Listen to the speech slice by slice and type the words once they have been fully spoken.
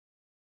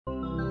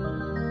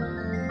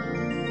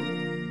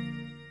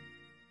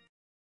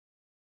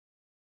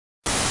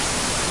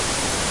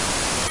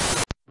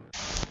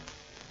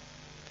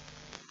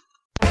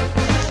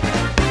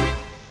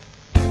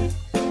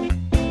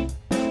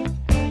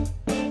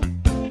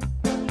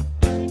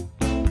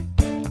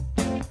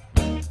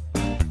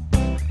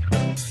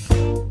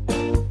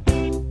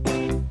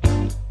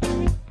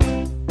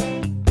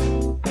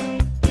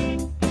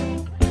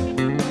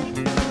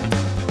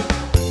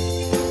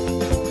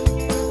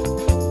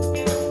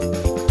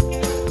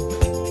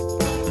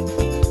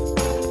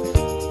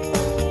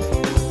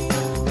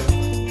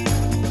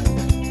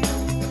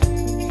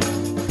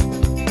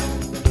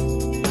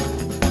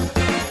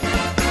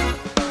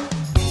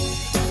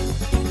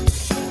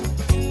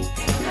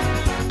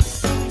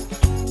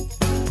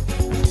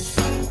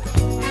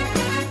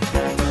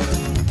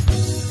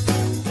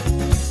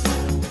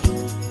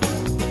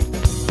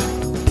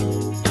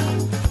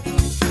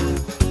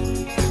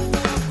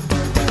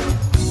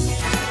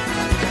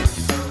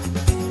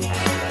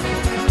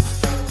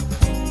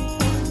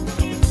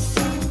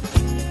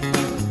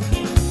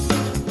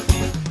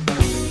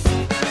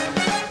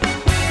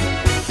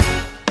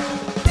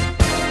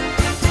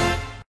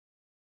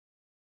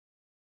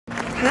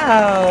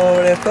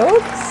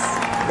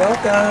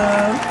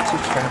Welcome to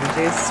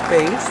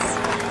TravyJsSpace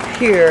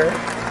here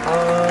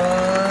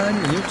on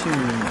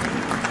YouTube.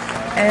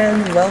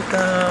 And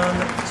welcome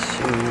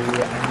to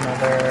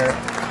another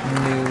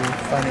new,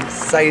 fun,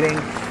 exciting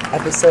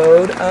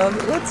episode of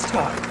Let's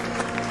Talk,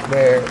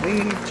 where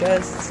we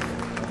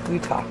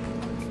talk.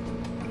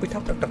 We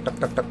talk.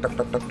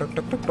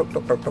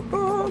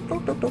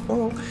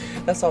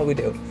 That's all we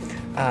do.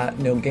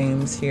 No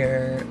games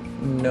here,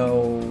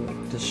 no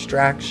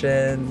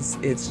distractions.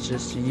 It's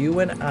just you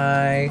and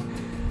I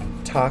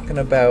talking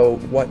about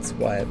what's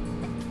what,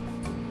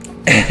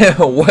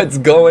 what's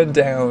going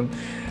down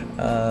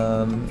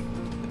out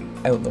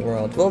in the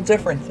world. Well,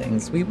 different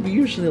things. We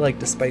usually like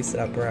to spice it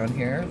up around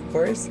here, of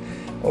course.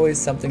 Always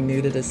something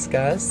new to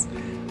discuss.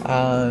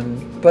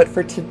 But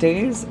for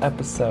today's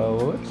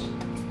episode,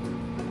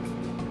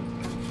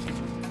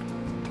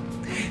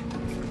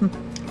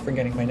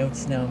 forgetting my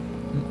notes now.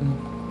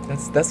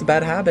 That's a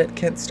bad habit.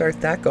 Can't start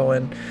that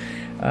going.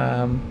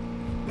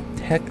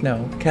 Heck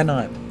no,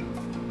 cannot.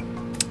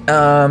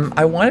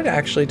 I wanted to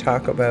actually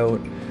talk about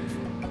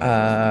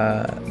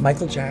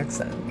Michael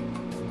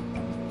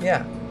Jackson.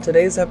 Yeah,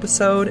 today's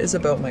episode is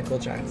about Michael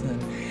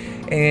Jackson,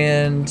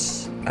 and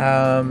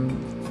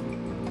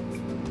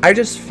I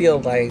just feel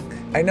like,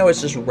 I know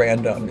it's just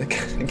random, it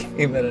kind of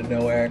came out of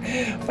nowhere,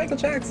 Michael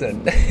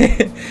Jackson.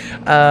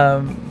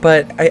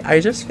 But I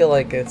just feel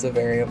like it's a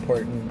very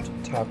important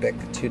topic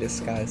to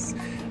discuss.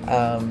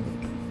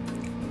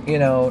 You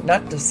know,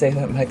 not to say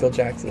that Michael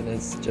Jackson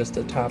is just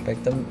a topic.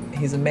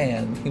 He's a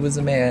man. He was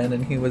a man,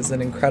 and he was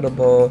an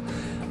incredible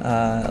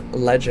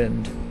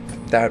legend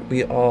that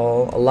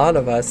a lot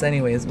of us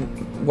anyways,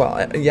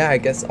 well, yeah, I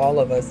guess all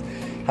of us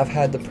have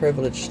had the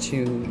privilege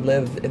to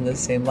live in the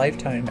same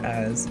lifetime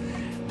as.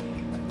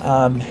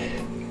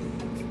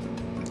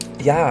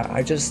 Yeah,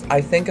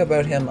 I think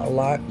about him a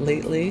lot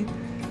lately,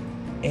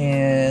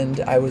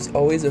 and I was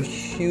always a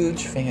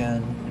huge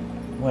fan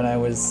when I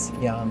was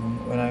young,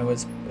 when I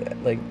was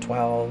like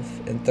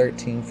 12 and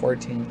 13,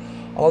 14,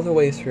 all the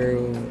way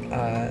through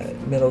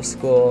middle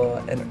school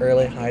and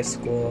early high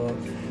school,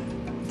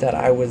 that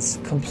I was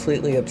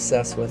completely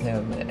obsessed with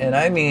him. And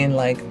I mean,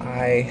 like,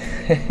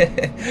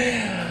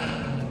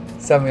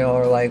 some of y'all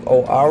are like,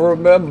 oh, I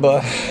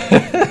remember.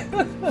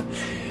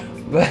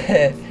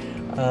 But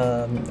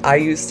I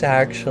used to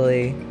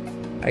actually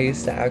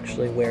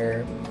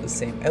wear the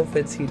same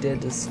outfits he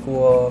did to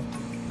school.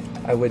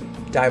 I would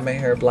dye my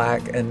hair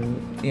black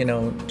and, you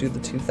know, do the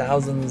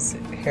 2000s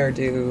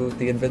hairdo,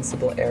 the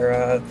Invincible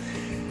era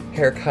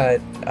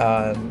haircut,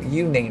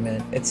 you name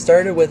it. It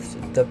started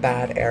with the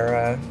bad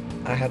era.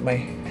 I had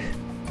my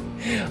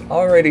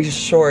already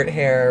short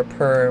hair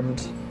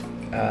permed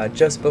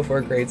just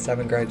before grade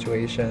 7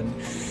 graduation,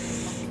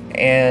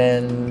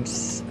 and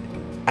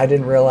I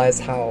didn't realize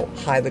how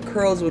high the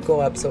curls would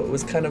go up, so it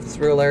was kind of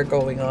Thriller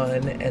going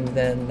on. And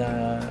then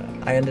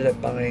I ended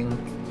up buying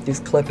these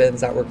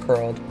clip-ins that were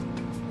curled.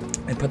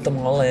 I put them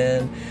all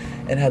in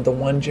and had the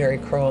one Jerry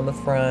curl in the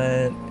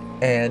front,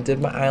 and did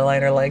my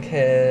eyeliner like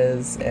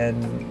his,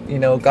 and, you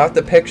know, got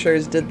the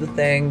pictures, did the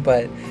thing,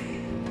 but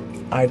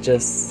I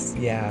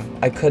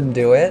couldn't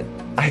do it.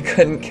 I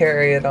couldn't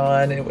carry it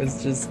on. It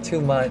was just too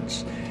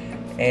much.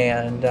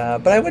 And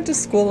but I went to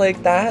school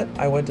like that.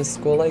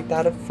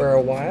 For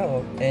a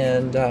while,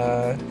 and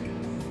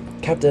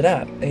kept it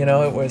up. You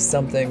know, it was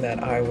something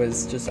that I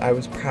was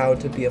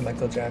proud to be a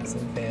Michael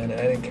Jackson fan, and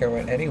I didn't care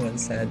what anyone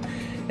said.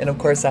 And of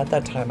course, at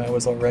that time, I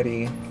was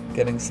already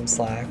getting some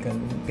slack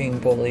and being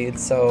bullied,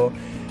 so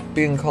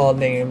being called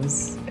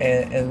names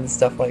and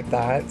stuff like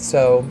that.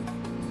 So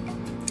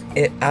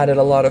it added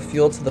a lot of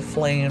fuel to the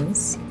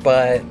flames.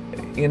 But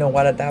you know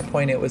what, at that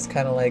point it was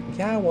kind of like,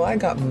 yeah, well, I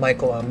got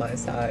Michael on my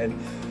side,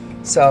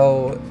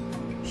 so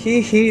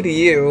he to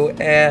you,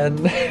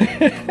 and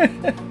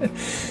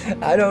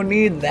I don't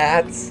need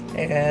that,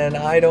 and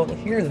I don't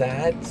hear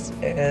that.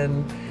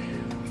 And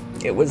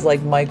it was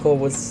like Michael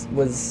was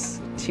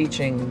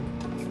teaching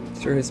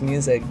through his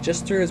music,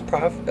 just through his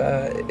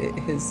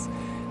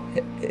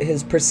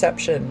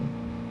perception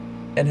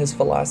and his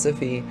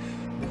philosophy,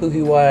 who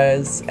he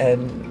was,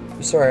 and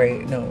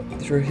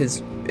through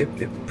his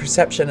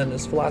perception and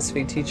his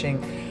philosophy,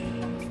 teaching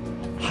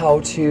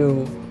how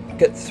to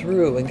get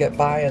through and get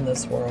by in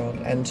this world,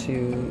 and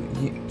to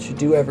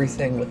do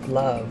everything with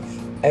love.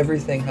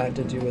 Everything had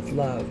to do with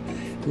love.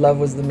 Love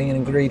was the main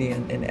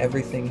ingredient in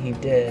everything he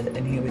did,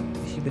 and he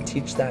would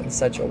teach that in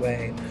such a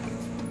way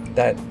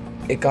that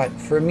it got,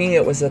 for me,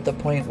 it was at the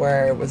point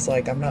where it was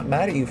like, I'm not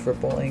mad at you for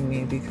bullying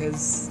me,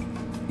 because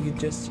you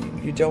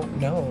don't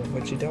know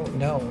what you don't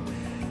know.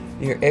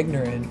 You're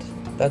ignorant.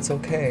 That's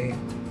okay.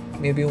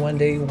 Maybe one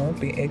day you won't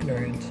be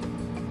ignorant,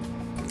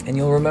 and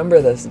you'll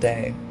remember this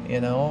day, you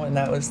know. And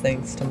that was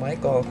thanks to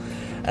Michael.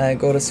 And I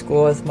go to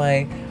school with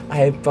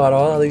I bought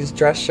all these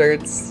dress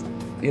shirts,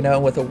 you know,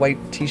 with a white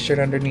t-shirt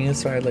underneath,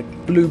 so I had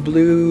like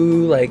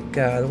blue, like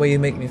the way you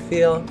make me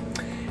feel.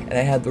 And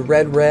I had the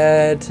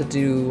red to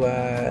do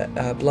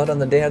Blood on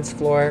the Dance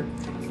Floor,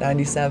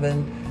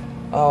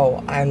 97.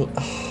 Oh,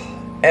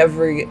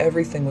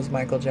 everything was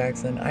Michael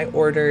Jackson. I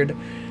ordered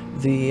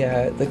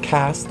the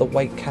cast, the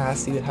white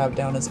cast he would have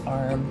down his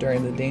arm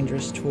during the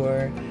Dangerous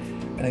tour,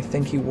 and I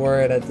think he wore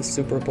it at the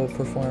Super Bowl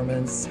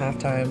performance,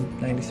 halftime,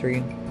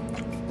 93.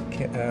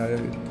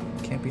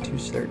 Can't be too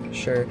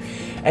sure.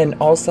 And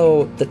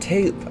also the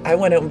tape. I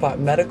went out and bought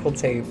medical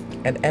tape,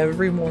 and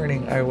every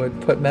morning I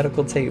would put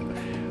medical tape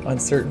on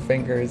certain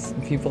fingers.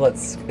 And people at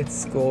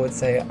school would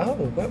say, "Oh,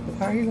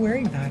 why are you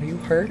wearing that? Are you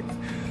hurt?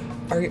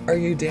 Are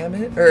you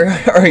damaged? Or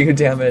are you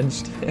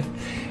damaged?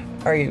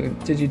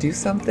 Did you do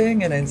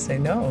something?" And I'd say,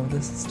 "No,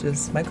 this is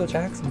just Michael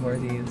Jackson wore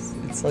these.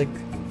 It's like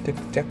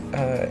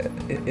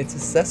it's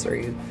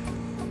accessory,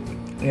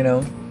 you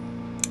know."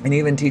 And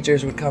even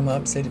teachers would come up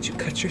and say, "Did you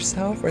cut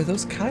yourself? Are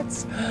those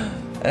cuts?"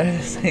 And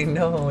I'd say,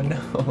 "No,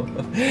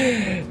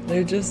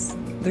 they're just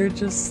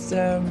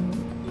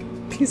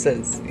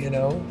pieces, you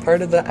know,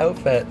 part of the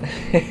outfit."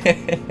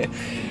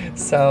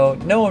 So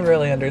no one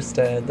really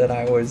understood that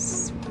I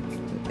was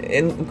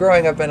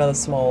growing up in a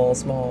small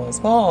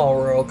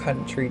rural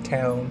country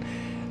town.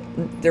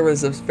 There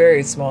was a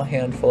very small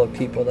handful of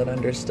people that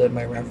understood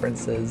my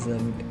references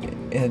and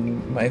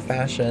in my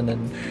fashion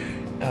and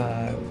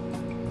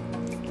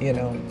you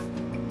know,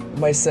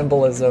 my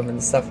symbolism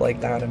and stuff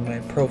like that, and my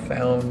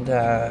profound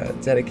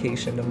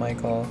dedication to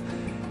Michael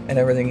and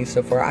everything he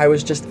stood for. I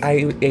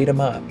ate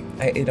him up.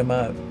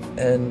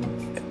 And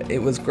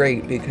it was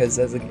great because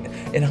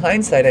in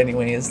hindsight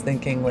anyways,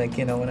 thinking like,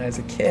 you know, when I was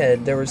a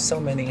kid, there were so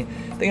many,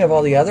 think of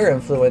all the other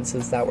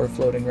influences that were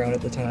floating around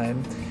at the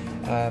time,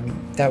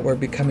 that were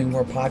becoming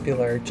more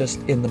popular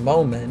just in the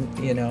moment,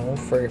 you know,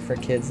 for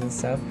kids and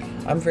stuff.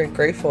 I'm very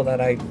grateful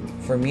that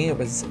for me it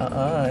was,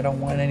 I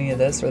don't want any of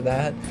this or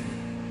that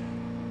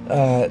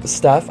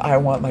stuff. I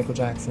want Michael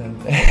Jackson.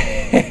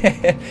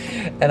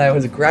 And I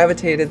was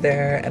gravitated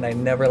there, and I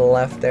never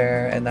left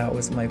there, and that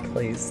was my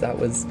place. That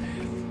was,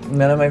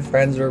 none of my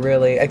friends were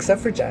really,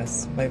 except for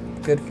Jess, my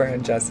good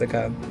friend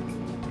Jessica.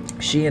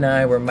 She and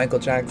I were Michael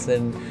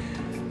Jackson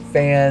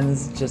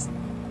fans, just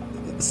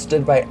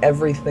stood by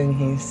everything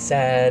he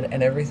said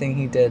and everything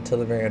he did till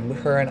the very end.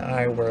 Her and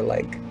I were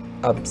like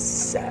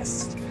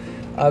obsessed.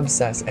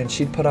 And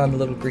she'd put on the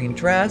little green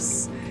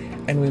dress,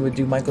 and we would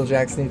do Michael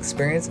Jackson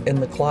Experience in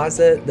the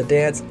closet, the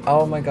dance.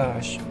 Oh my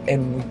gosh.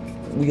 And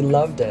we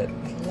loved it.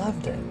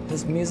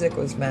 His music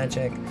was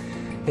magic.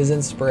 His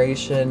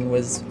inspiration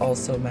was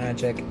also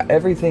magic.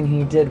 Everything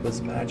he did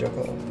was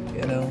magical,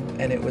 you know,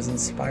 and it was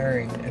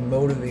inspiring and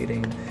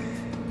motivating,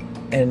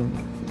 and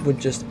would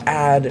just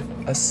add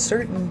a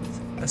certain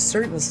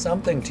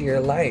something to your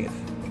life.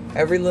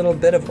 Every little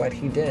bit of what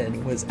he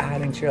did was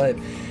adding to your life.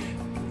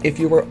 If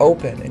you were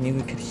open and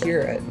you could hear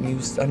it and you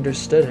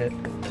understood it,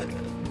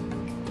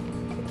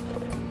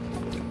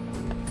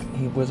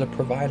 he was a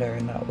provider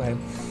in that way.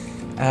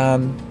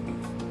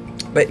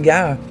 But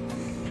yeah,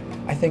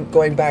 I think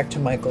going back to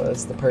Michael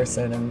as the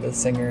person and the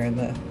singer and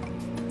the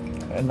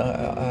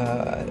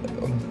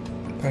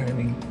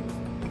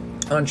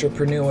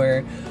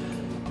entrepreneur,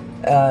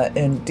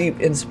 and deep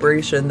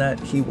inspiration that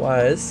he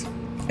was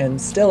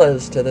and still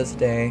is to this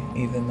day,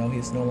 even though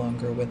he's no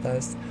longer with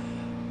us.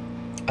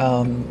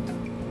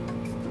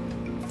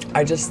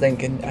 I just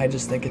think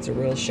it's a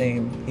real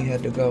shame he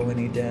had to go when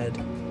he did,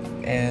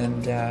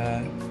 and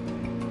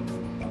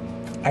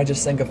I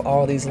just think of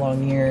all these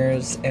long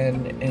years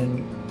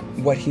and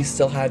what he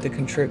still had to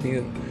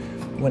contribute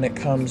when it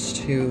comes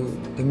to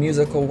the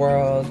musical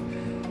world,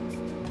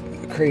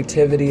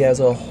 creativity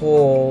as a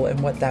whole, and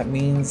what that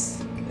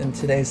means in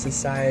today's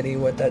society,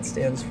 what that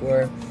stands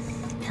for.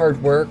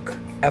 Hard work,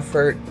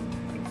 effort,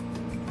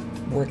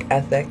 work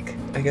ethic,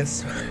 I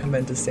guess I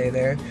meant to say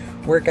there.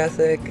 Work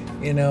ethic,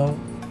 you know,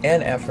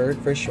 and effort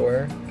for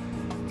sure.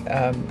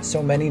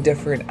 So many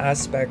different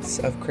aspects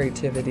of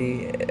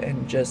creativity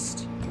and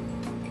just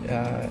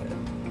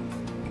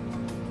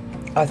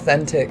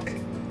authentic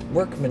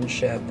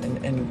workmanship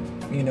and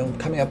you know,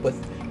 coming up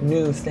with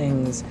new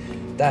things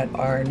that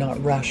are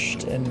not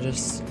rushed, and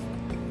just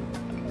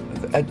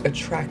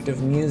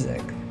attractive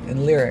music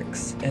and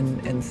lyrics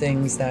and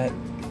things that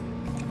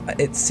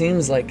it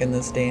seems like in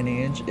this day and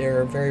age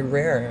are very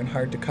rare and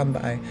hard to come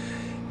by.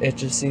 It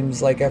just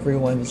seems like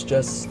everyone's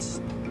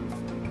just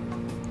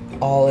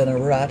all in a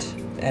rut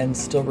and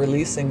still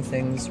releasing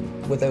things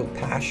without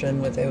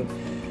passion, without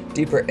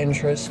deeper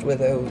interest,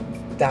 without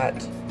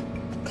that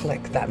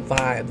click, that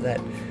vibe,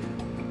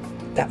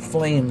 that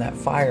flame, that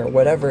fire,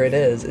 whatever it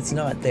is, it's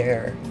not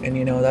there. And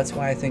you know, that's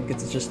why I think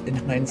it's just, in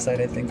hindsight,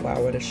 I think,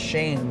 wow, what a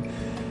shame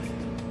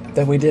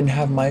that we didn't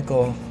have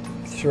Michael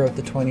throughout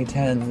the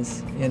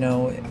 2010s. You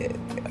know,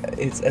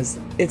 it's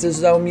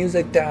as though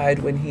music died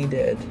when he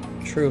did,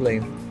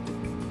 truly.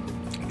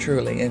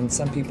 And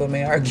some people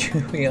may argue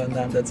me on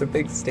that. That's a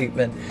big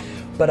statement,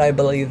 but I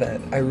believe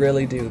it. I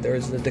really do. There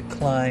was a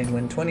decline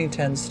when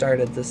 2010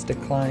 started. This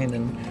decline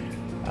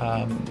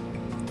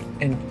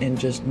in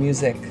just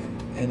music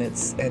and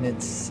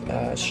its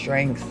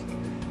strength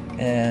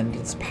and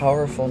its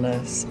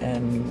powerfulness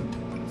and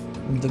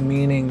the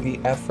meaning, the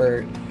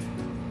effort.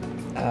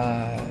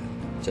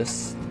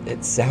 Just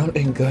it's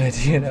sounding good,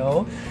 you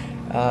know.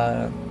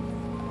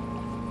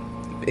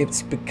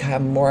 it's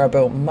become more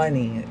about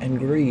money and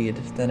greed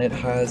than it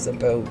has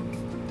about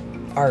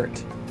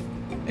art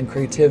and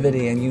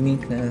creativity and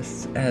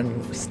uniqueness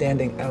and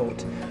standing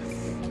out.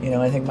 You know,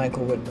 I think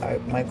Michael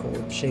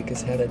would shake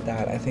his head at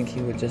that. I think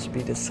he would just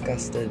be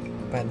disgusted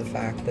by the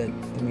fact that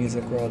the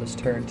music world is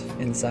turned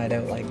inside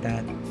out like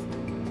that.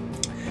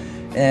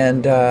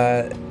 And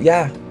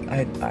yeah,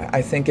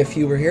 I think if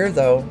he were here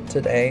though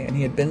today and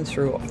he had been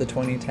through the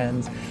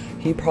 2010s,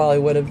 he probably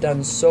would have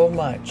done so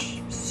much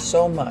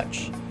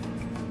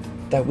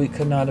that we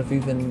could not have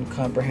even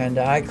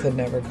comprehended. I could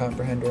never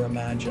comprehend or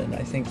imagine.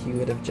 I think he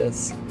would have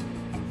just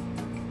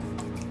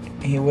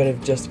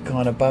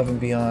gone above and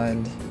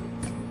beyond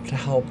to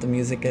help the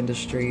music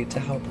industry, to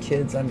help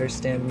kids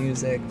understand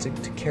music, to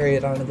carry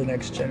it on to the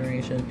next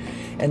generation.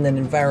 And then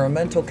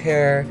environmental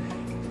care,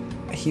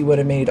 he would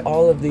have made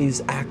all of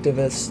these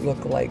activists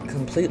look like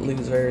complete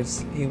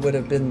losers. He would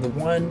have been the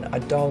one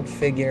adult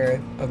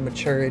figure of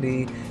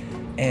maturity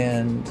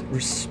and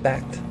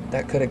respect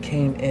that could have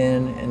came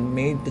in and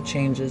made the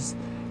changes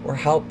or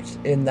helped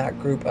in that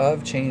group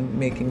of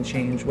making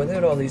change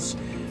without all these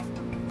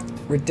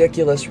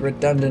ridiculous,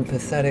 redundant,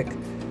 pathetic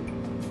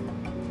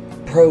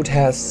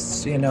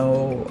protests, you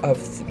know, of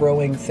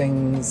throwing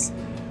things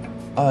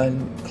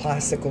on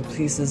classical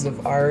pieces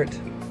of art.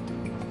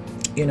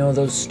 You know,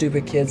 those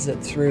stupid kids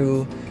that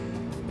threw,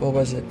 what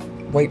was it,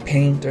 white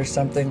paint or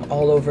something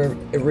all over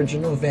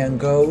original Van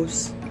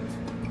Goghs,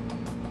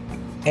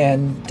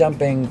 and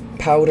dumping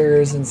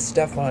powders and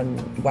stuff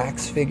on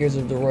wax figures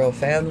of the royal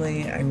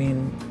family. I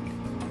mean,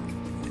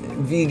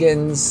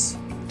 vegans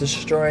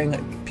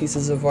destroying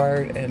pieces of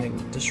art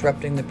and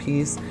disrupting the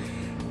piece,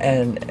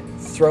 and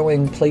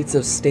throwing plates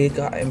of steak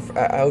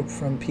out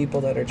from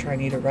people that are trying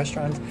to eat at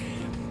restaurants.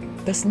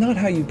 That's not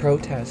how you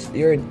protest.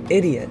 You're an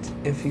idiot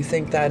if you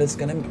think that is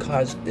going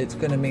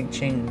to make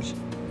change.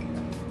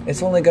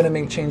 It's only going to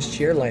make change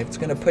to your life. It's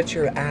going to put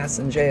your ass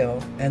in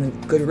jail,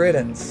 and good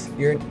riddance.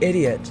 You're an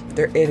idiot.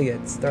 They're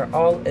idiots. They're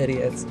all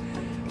idiots.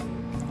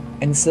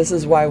 And this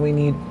is why we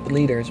need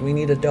leaders. We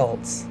need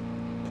adults.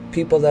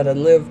 People that have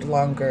lived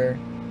longer,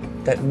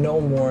 that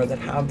know more, that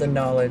have the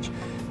knowledge,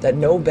 that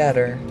know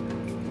better,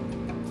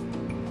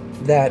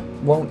 that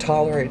won't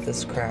tolerate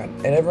this crap.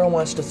 And everyone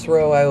wants to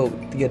throw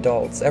out the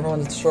adults. Everyone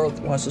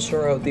wants to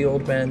throw out the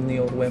old men, the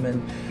old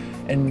women,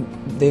 and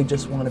they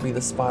just want to be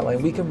the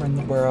spotlight. We can run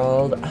the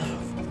world. Oh,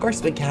 of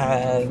course we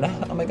can.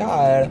 Oh my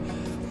God.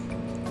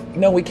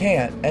 No, we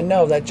can't. And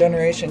no, that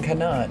generation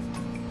cannot.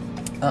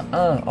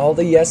 All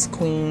the yes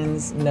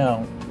queens,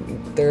 no.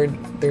 They're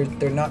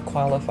not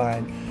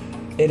qualified.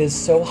 It is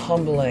so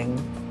humbling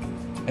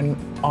and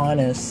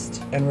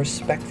honest and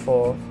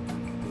respectful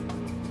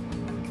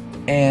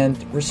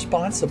and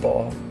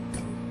responsible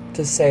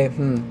to say,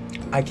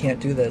 I can't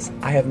do this.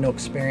 I have no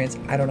experience.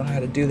 I don't know how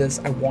to do this.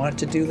 I want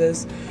to do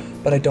this,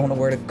 but I don't know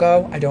where to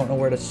go. I don't know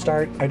where to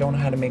start. I don't know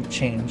how to make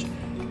change.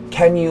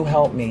 Can you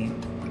help me?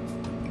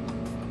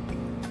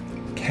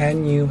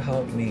 Can you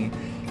help me?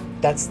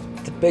 That's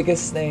the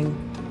biggest thing,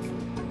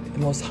 the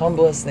most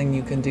humblest thing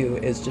you can do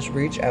is just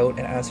reach out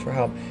and ask for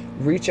help.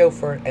 Reach out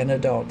for an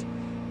adult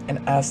and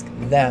ask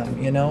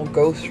them, you know,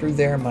 go through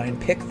their mind,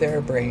 pick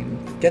their brain,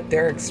 get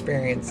their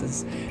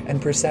experiences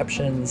and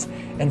perceptions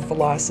and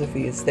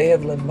philosophies. They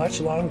have lived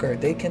much longer.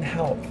 They can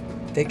help.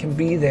 They can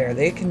be there.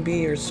 They can be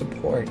your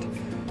support.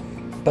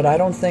 But I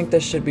don't think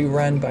this should be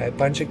run by a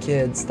bunch of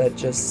kids that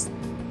just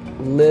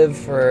live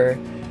for,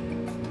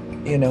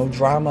 you know,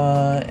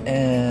 drama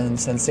and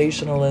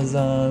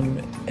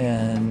sensationalism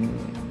and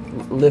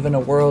live in a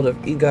world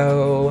of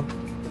ego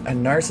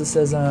and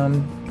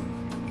narcissism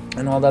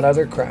and all that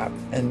other crap,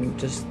 and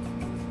just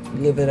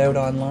live it out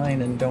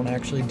online and don't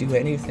actually do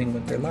anything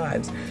with their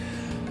lives.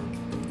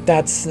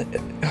 That's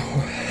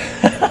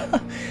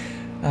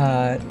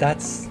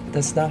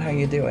that's not how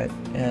you do it.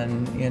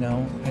 And you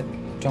know, I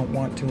don't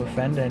want to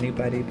offend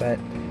anybody, but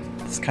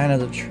it's kind of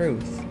the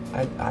truth.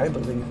 I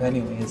believe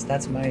anyways.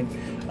 That's my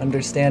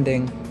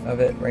understanding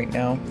of it right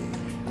now.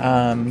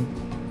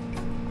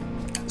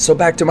 So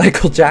back to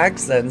Michael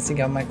Jackson. See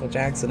how Michael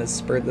Jackson has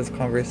spurred this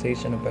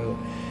conversation about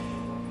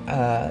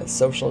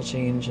social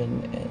change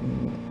and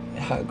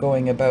how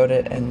going about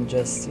it, and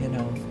just, you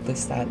know,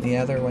 this, that, and the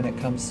other when it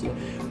comes to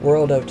the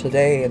world of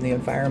today and the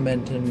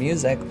environment and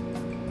music.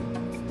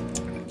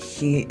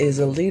 He is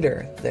a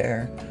leader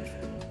there,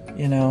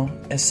 you know,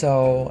 and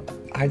so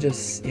I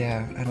just,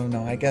 yeah, I don't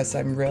know. I guess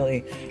I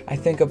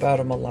think about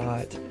him a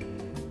lot.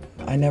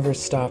 I never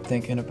stop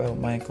thinking about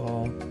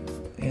Michael,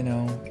 you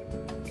know.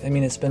 I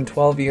mean, it's been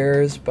 12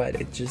 years,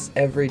 but it just,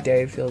 every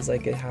day feels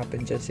like it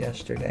happened just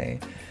yesterday.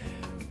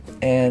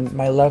 And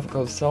my love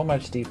goes so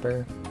much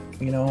deeper.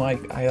 You know,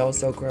 I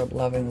also grew up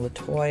loving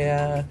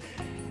LaToya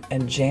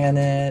and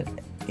Janet,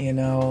 you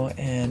know,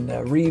 and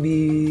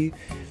Rebe,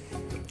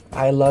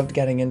 I loved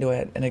getting into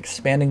it and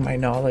expanding my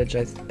knowledge.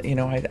 I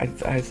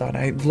thought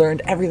I've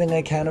learned everything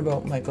I can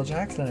about Michael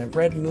Jackson. I've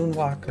read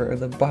Moonwalker,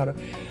 the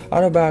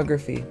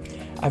autobiography.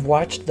 I've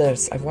watched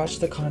this. I've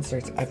watched the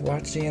concerts. I've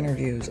watched the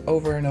interviews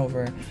over and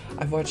over.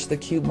 I've watched the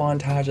cute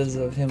montages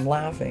of him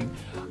laughing.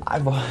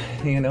 I've,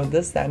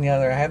 this, that, and the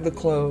other. I have the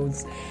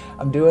clothes.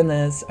 I'm doing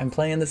this. I'm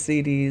playing the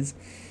CDs.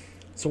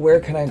 So where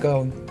can I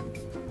go?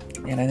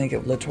 And I think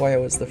LaToya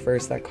was the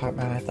first that caught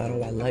my eye. I thought,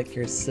 oh, I like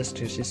your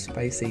sister. She's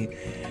spicy.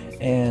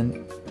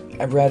 And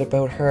I read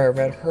about her. I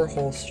read her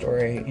whole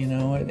story,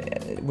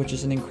 which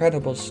is an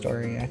incredible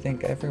story. I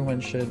think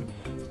everyone should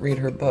read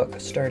her book,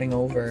 Starting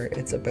Over.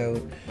 It's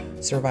about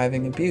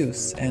surviving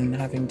abuse and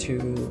having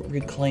to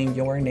reclaim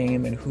your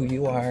name and who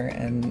you are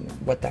and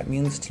what that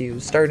means to you.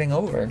 Starting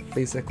over,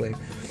 basically.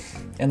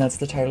 And that's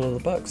the title of the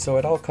book. So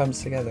it all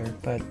comes together.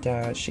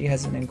 But she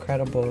has an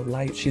incredible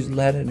life. She's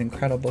led an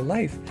incredible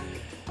life.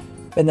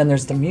 And then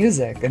there's the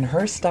music and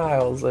her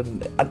styles,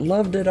 and I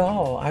loved it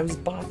all. I was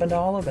bopping to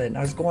all of it. And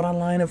I was going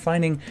online and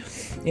finding,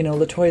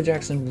 LaToya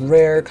Jackson's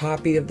rare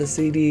copy of the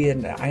CD,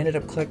 and I ended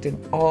up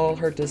collecting all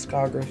her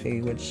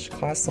discography, which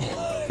costs a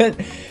lot.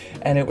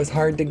 And it was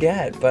hard to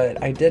get,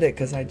 but I did it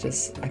because I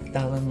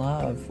fell in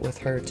love with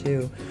her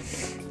too.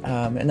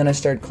 And then I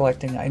started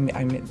collecting.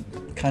 I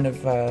kind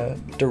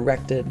of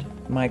directed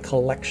my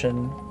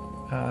collection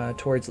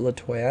towards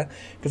LaToya,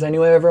 because I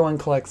knew everyone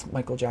collects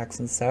Michael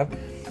Jackson stuff.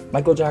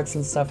 Michael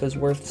Jackson stuff is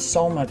worth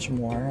so much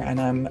more, and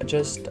I'm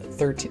just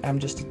 13. I'm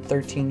just a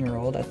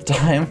 13-year-old at the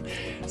time,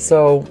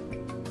 so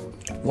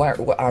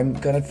I'm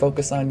gonna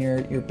focus on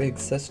your big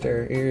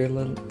sister, your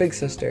little big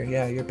sister,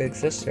 your big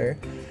sister,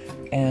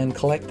 and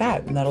collect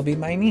that, and that'll be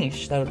my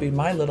niche. That'll be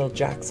my little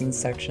Jackson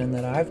section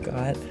that I've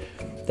got,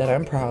 that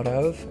I'm proud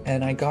of,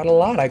 and I got a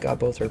lot. I got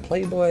both her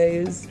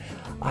Playboys.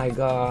 I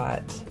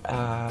got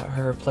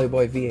her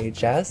Playboy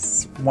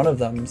VHS. One of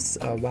them's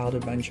Wild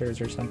Adventures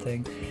or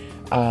something.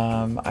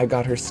 I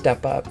got her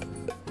Step Up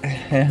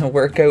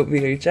workout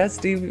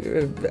VHS.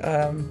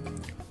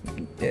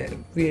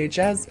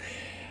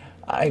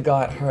 I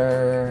got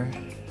her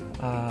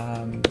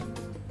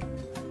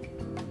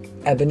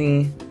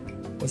Ebony.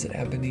 Was it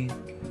Ebony?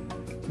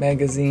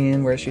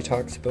 Magazine, where she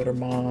talks about her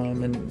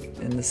mom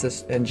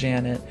and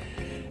Janet,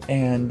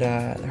 and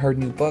her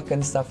new book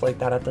and stuff like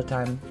that at the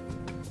time.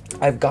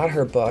 I've got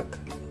her book,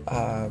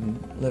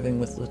 Living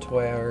with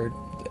LaToya, or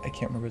I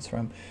can't remember it's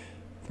from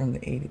the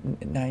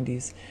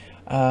 90s.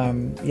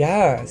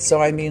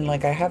 So I mean,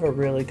 like, I have a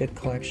really good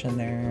collection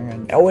there.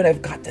 And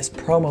I've got this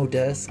promo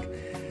disc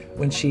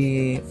when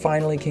she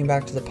finally came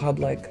back to the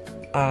public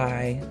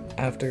eye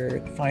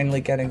after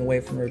finally getting away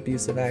from her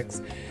abusive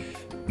ex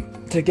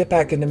to get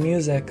back into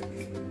music.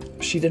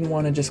 She didn't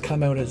want to just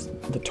come out as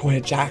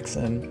LaToya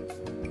Jackson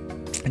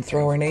and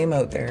throw her name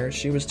out there.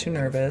 She was too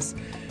nervous.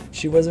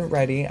 She wasn't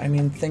ready. I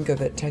mean, think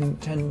of it, 10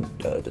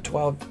 to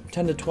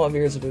 12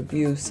 years of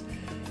abuse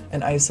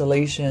and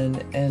isolation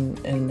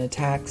and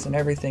attacks and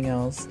everything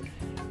else.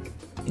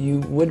 You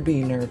would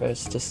be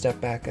nervous to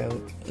step back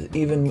out,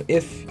 even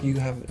if you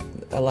have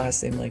a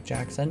last name like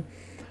Jackson.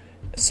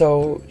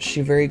 So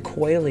she very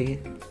coyly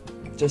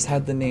just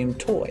had the name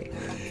Toy.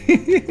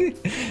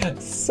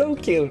 So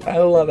cute. I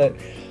love it.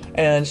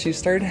 And she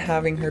started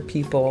having her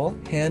people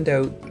hand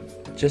out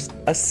just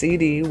a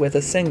CD with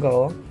a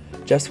single,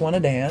 Just Wanna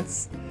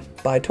Dance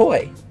by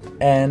Toy.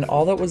 And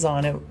all that was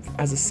on it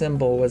as a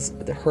symbol was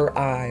her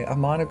eye, a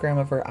monogram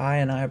of her eye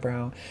and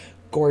eyebrow.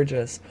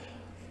 Gorgeous.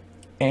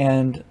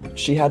 And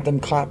she had them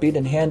copied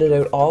and handed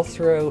out all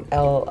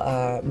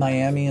throughout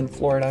Miami and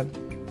Florida.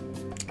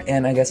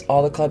 And I guess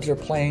all the clubs are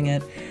playing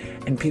it.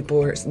 And people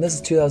were, and this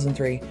is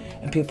 2003,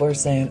 and people are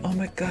saying, oh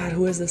my God,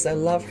 who is this? I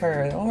love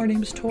her. Oh, her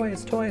name's Toy,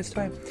 it's Toy, it's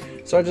Toy.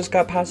 So I just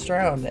got passed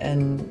around,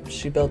 and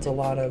she built a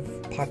lot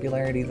of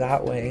popularity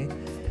that way.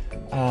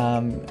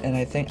 And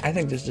I think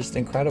this is just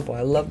incredible.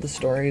 I love the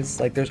stories.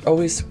 Like, there's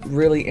always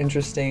really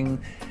interesting,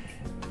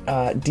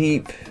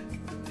 deep,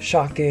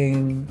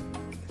 shocking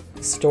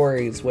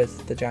stories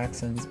with the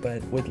Jacksons,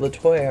 but with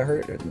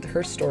LaToya,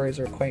 her stories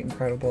are quite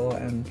incredible,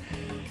 and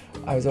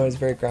I was always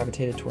very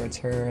gravitated towards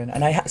her. And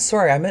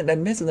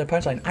I'm missing the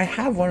punchline. I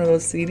have one of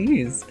those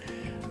CDs.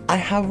 I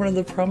have one of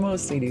the promo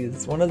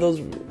CDs, one of those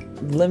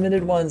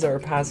limited ones that were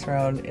passed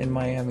around in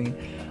Miami.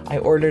 I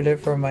ordered it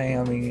from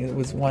Miami. It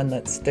was one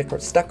that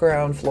stuck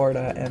around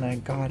Florida, and I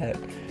got it,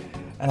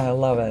 and I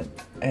love it.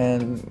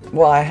 And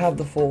well, I have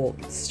the full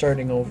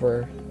Starting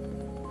Over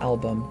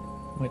album,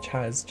 which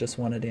has Just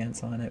Wanna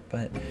Dance on it.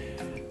 But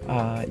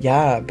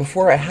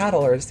before I had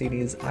all her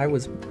CDs, I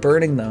was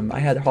burning them. I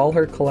had all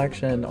her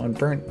collection on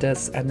burnt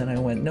discs, and then I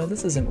went, no,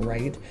 this isn't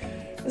right.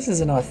 This is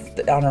an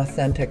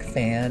authentic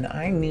fan.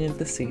 I need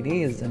the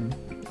CDs, and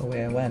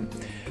away I went.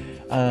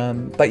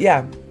 But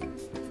yeah,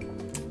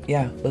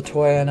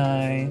 LaToya and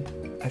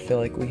I feel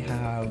like we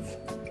have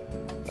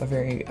a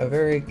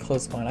very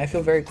close bond. I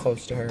feel very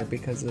close to her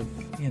because of,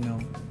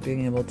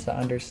 being able to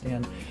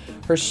understand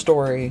her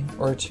story,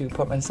 or to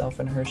put myself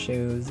in her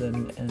shoes,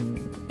 and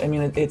I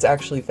mean, it's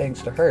actually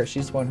thanks to her.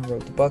 She's the one who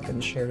wrote the book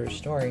and shared her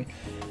story,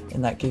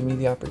 And that gave me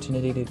the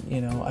opportunity to,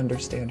 you know,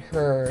 understand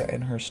her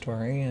and her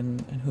story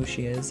and who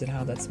she is and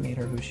how that's made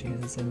her who she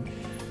is and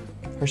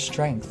her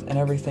strength and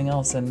everything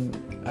else. And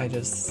I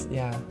just,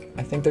 yeah,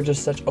 I think they're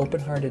just such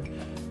open-hearted.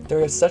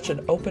 They're such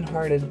an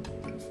open-hearted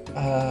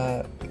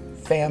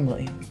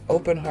family,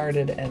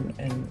 open-hearted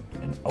and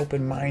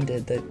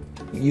open-minded, that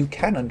you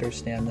can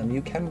understand them,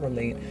 you can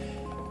relate.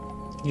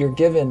 You're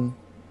given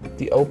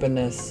the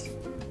openness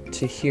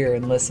to hear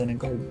and listen and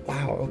go,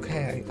 wow,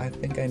 okay, I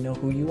think I know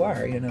who you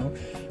are, you know,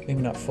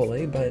 maybe not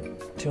fully,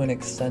 but to an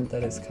extent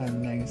that it's kind of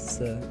nice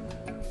to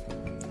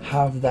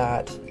have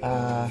that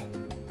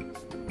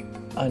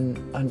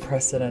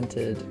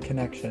unprecedented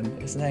connection.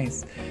 It's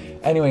nice.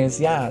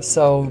 Anyways, yeah,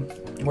 so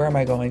where am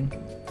I going?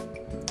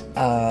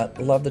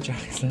 Love the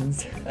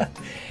Jacksons.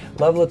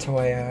 Love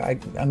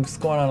LaToya. I'm just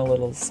going on a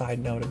little side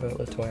note about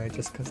LaToya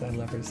just because I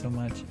love her so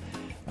much.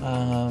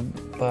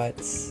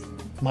 But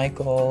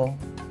Michael,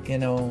 you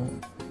know,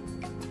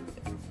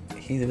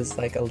 he was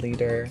like a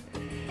leader,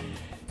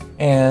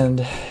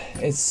 and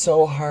it's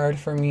so hard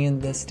for me in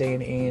this day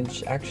and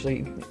age,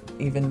 actually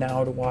even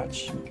now, to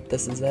watch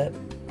This Is It,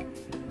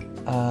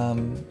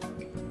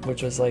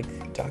 which was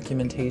like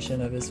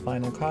documentation of his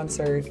final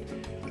concert,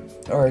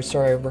 or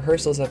sorry,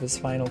 rehearsals of his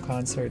final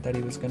concert that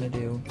he was going to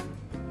do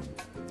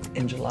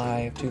in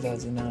July of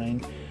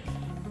 2009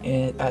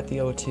 at the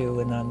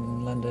O2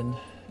 in London.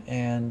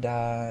 And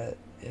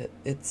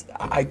it's,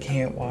 I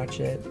can't watch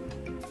it.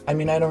 I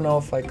mean, I don't know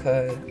if I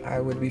could.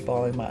 I would be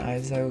bawling my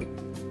eyes out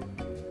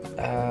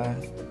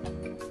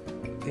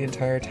the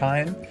entire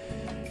time,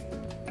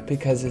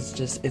 because it's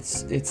just,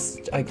 it's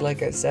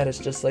like I said, it's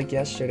just like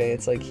yesterday.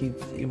 It's like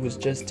he was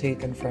just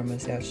taken from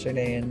us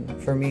yesterday,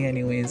 and for me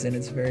anyways, and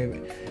it's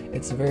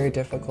very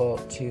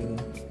difficult to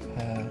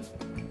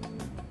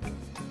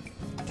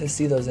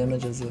see those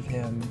images of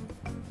him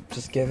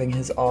just giving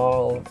his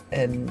all,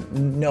 and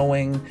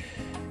knowing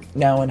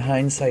now in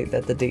hindsight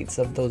that the dates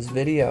of those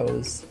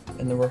videos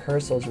and the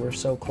rehearsals were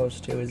so close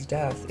to his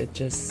death. It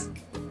just,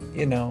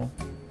 you know,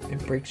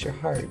 it breaks your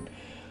heart.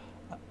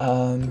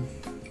 I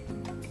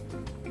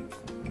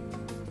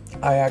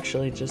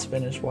actually just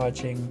finished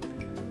watching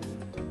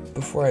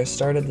before I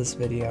started this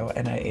video,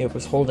 and it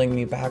was holding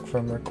me back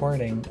from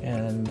recording,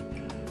 and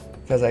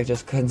because I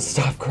just couldn't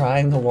stop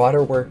crying. The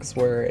waterworks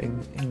were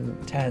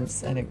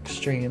intense and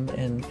extreme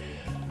and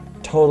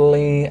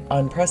totally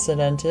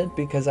unprecedented,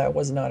 because I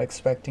was not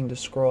expecting to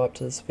scroll up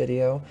to this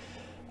video.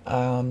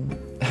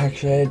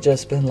 Actually, I had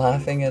just been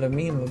laughing at a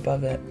meme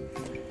above it,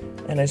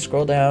 and I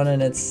scroll down,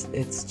 and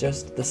it's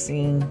just the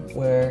scene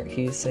where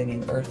he's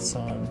singing Earth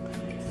Song,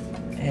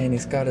 and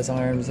he's got his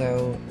arms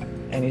out,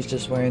 and he's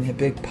just wearing a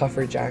big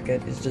puffer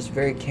jacket. It's just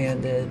very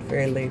candid,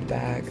 very laid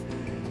back.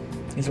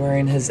 He's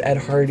wearing his Ed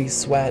Hardy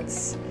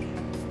sweats,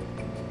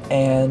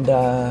 and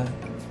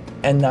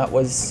that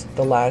was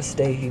the last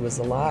day he was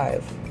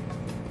alive,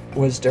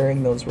 was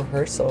during those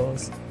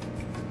rehearsals.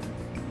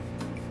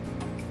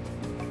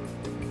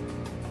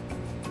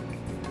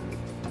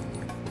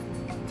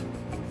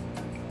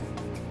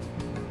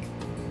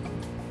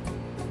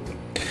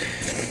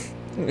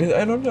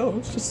 I don't know,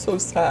 it's just so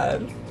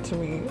sad to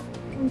me.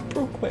 It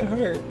broke my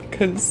heart,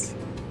 because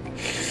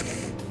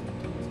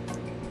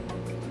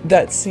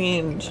that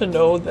scene, to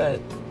know that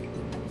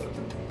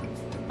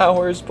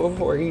hours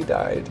before he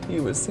died, he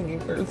was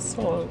singing Earth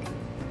Song.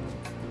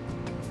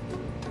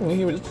 And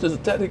he was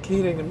just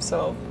dedicating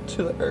himself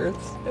to the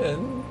earth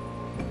and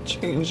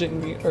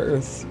changing the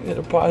earth in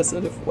a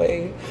positive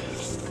way,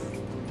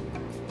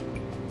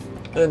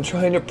 and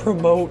trying to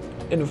promote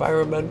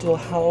environmental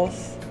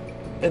health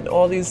and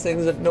all these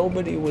things that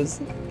nobody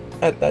was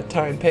at that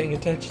time paying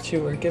attention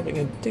to or giving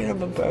a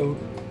damn about.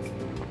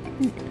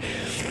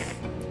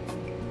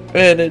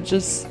 And it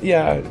just,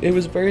 yeah, it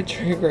was very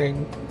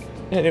triggering,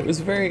 and it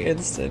was very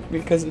instant,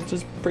 because it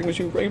just brings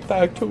you right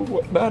back to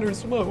what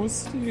matters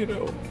most, you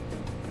know.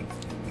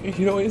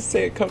 You always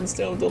say it comes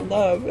down to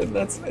love, and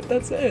that's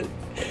it.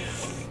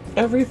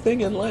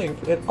 Everything in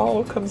life, it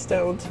all comes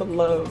down to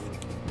love.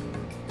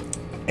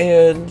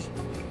 And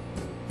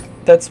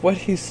that's what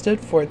he stood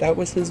for. That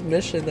was his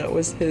mission. That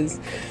was his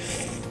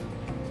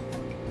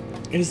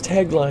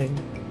tagline.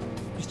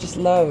 It's just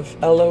love,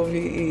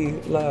 L-O-V-E,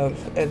 love.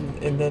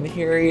 And then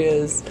here he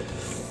is,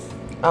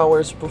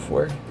 hours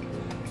before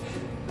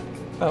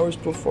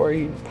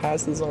he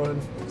passes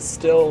on,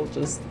 still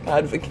just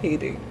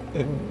advocating.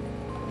 And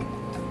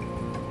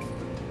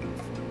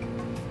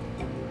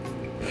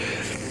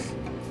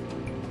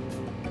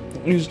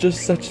he's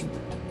just such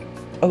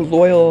a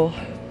loyal,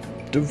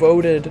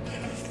 devoted,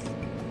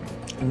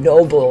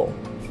 noble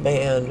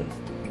man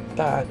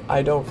that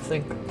I don't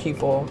think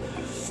people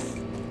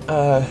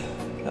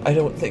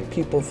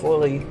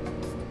fully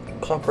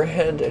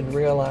comprehend and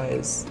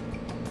realize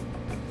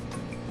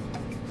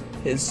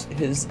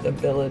his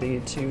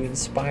ability to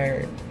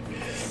inspire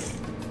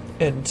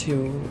and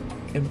to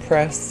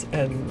impress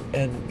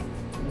and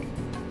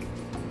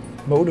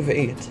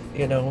motivate,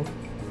 you know.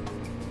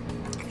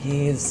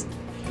 He's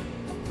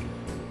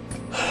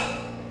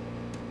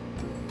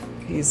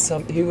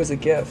he was a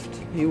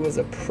gift. He was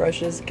a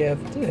precious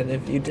gift, and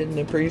if you didn't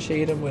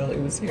appreciate him while he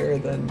was here,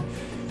 then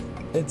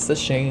it's a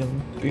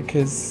shame,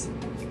 because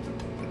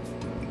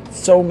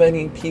so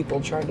many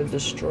people tried to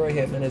destroy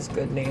him and his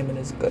good name and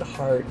his good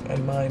heart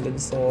and mind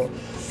and soul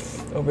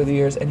over the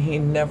years, and he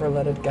never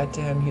let it get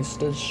to him. He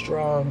stood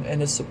strong,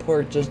 and his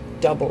support just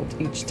doubled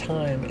each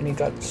time, and he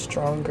got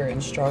stronger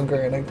and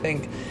stronger. And I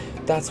think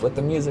that's what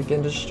the music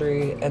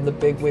industry and the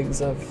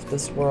bigwigs of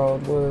this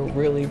world were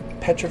really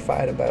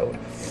petrified about.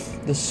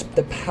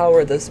 The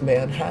power this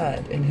man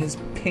had in his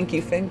pinky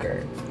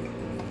finger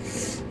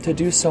to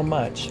do so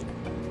much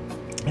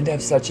and to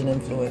have such an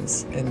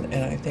influence, and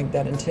I think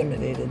that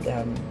intimidated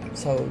them.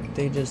 So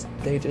they just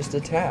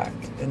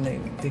attacked, and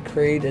they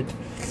created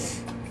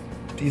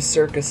these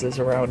circuses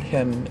around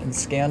him and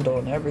scandal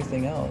and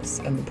everything else,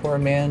 and the poor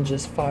man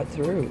just fought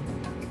through.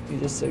 He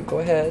just said, go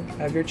ahead,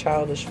 have your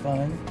childish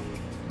fun.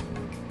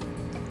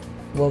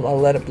 Well, I'll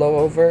let it blow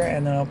over,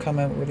 and then I'll come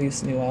out and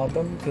release a new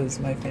album, because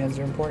my fans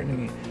are important to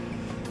me.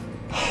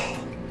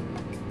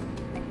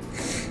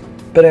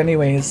 But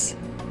anyways,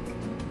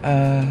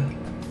 that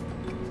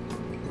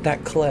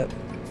clip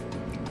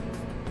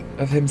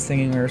of him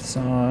singing Earth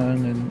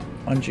Song and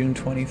on June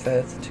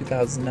 25th,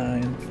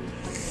 2009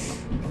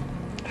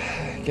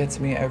 gets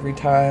me every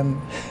time.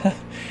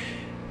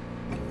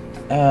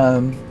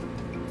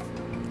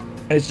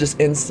 It's just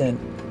instant.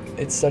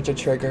 It's such a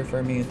trigger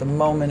for me. The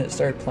moment it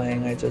started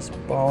playing, I just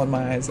bawled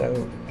my eyes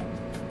out,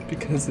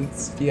 because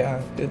it's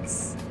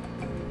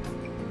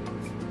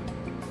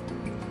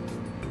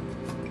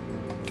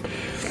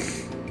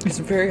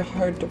very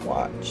hard to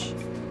watch.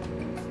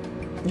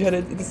 Yet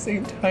at the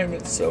same time,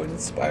 it's so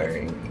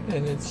inspiring,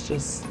 and it's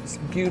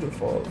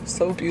beautiful,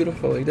 so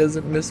beautiful. He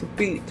doesn't miss a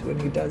beat when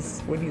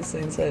he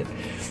sings it.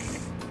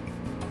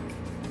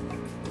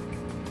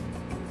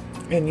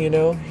 And he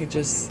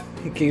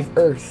gave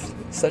Earth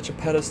such a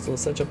pedestal,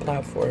 such a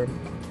platform.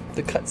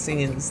 The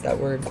cutscenes that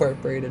were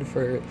incorporated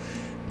for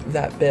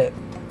that bit,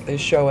 they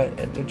show it,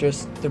 and they're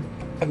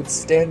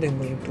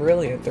outstandingly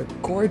brilliant. They're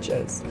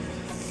gorgeous.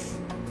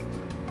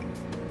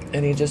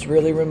 And he just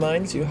really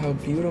reminds you how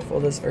beautiful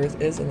this earth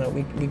is, and that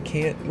we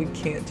can't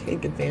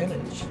take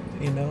advantage,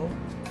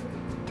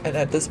 And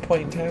at this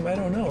point in time, I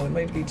don't know, it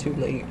might be too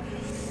late.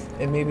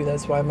 And maybe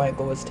that's why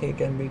Michael was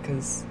taken,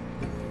 because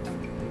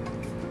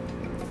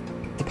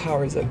the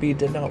powers that be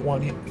did not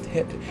want him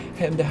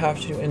to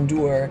have to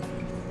endure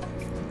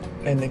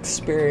and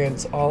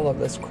experience all of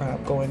this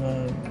crap going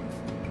on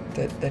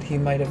that he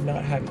might have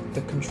not had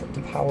the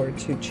power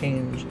to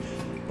change,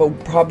 but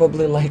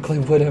probably likely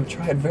would have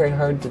tried very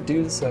hard to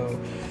do so.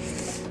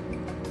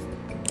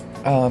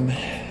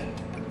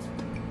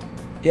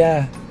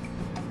 Yeah,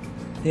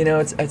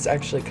 it's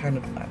actually kind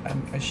of,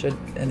 I should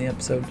end the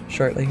episode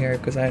shortly here,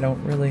 because I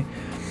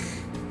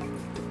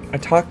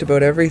talked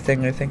about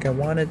everything I think I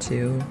wanted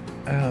to,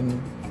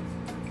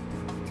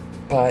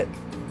 but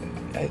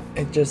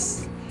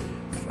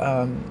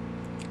I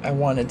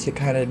wanted to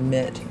kind of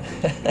admit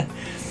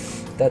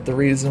that the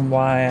reason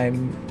why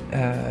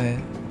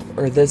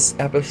or this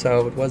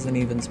episode wasn't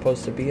even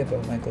supposed to be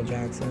about Michael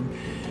Jackson,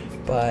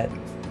 but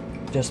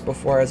just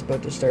before I was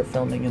about to start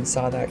filming and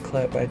saw that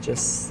clip, I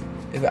just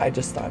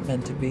thought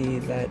meant to be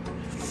that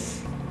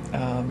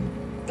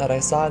I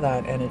saw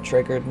that, and it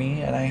triggered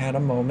me, and I had a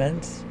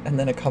moment, and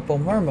then a couple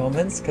more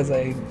moments, because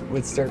I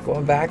would start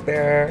going back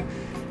there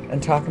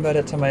and talking about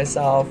it to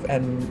myself,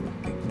 and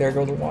there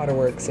go the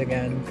waterworks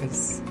again,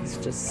 because he's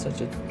just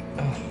such a...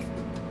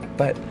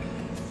 But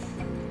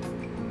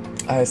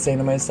I was saying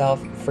to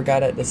myself,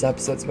 forget it, this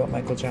episode's about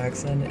Michael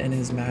Jackson and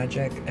his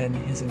magic and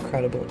his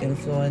incredible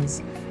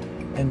influence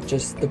and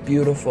just the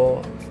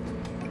beautiful,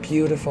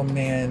 beautiful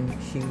man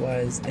he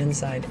was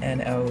inside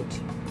and out.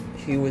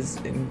 He was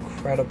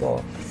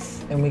incredible,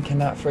 and we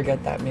cannot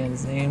forget that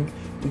man's name.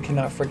 We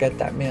cannot forget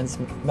that man's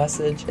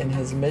message and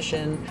his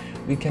mission.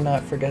 We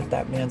cannot forget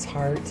that man's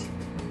heart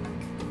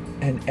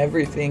and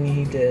everything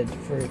he did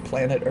for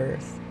planet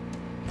Earth,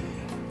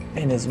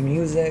 and his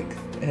music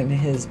and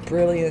his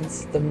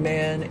brilliance. The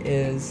man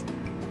is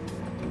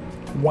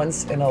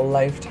once in a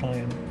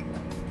lifetime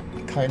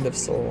kind of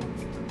soul,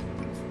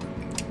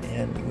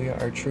 and we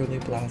are truly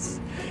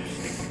blessed.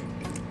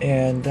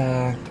 And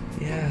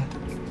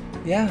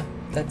yeah,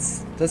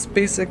 that's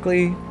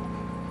basically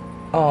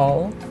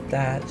all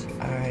that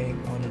I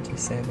wanted to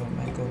say about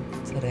Michael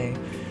today.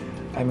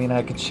 I mean,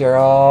 I could share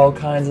all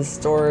kinds of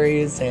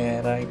stories,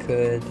 and I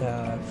could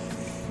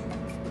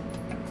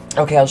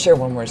okay, I'll share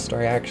one more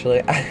story,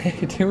 actually. I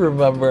do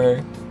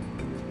remember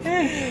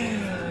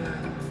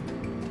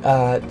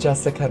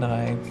Jessica and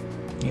I,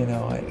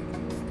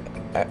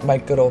 my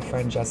good old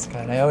friend Jessica,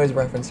 and I always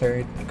reference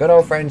her, good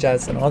old friend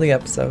Jess, in all the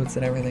episodes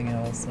and everything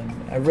else, and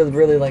I really,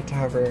 really like to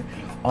have her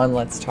on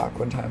Let's Talk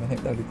one time. I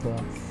think that'd be cool.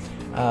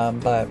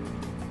 But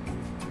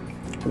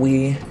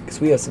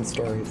because we have some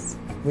stories.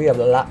 We have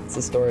lots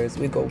of stories.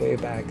 We go way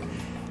back.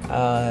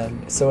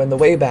 So in the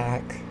way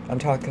back, I'm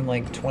talking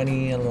like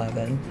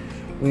 2011,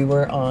 we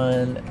were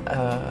on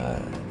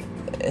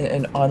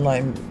an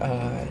online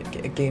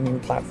gaming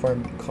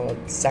platform called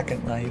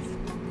Second Life.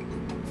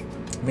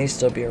 may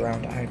still be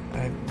around. I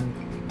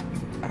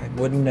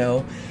wouldn't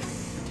know.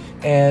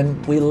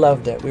 And we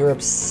loved it. We were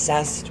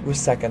obsessed with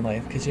Second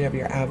Life because you have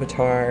your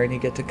avatar and you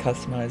get to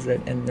customize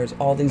it, and there's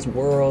all these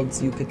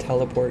worlds you could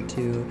teleport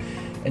to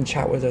and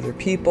chat with other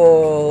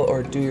people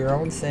or do your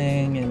own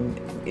thing,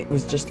 and it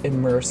was just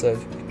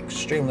immersive,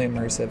 extremely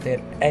immersive. They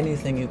had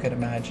anything you could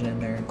imagine in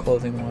there,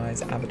 clothing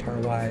wise, avatar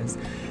wise,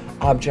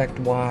 object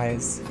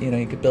wise. You know,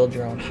 you could build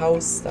your own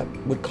house that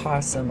would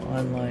cost some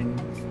online,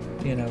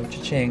 you know,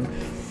 cha-ching.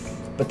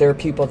 But there are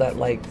people that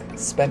like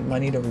spent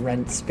money to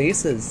rent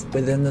spaces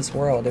within this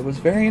world. It was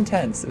very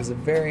intense. It was a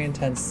very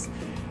intense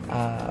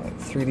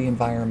 3D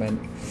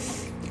environment.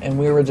 And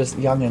we were just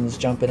youngins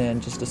jumping in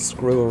just to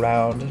screw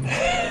around and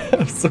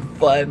have some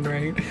fun,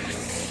 right?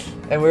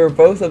 And we were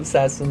both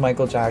obsessed with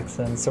Michael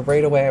Jackson. So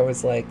right away I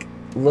was like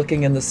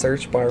looking in the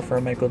search bar for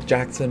a Michael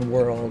Jackson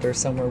world or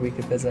somewhere we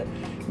could visit.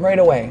 Right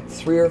away,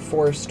 3 or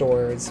 4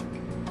 stores.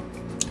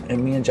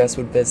 And me and Jess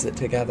would visit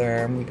together,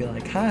 and we'd be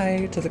like,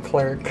 hi to the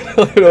clerk,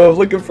 you know,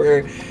 looking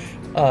for,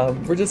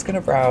 we're just gonna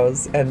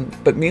browse.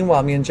 But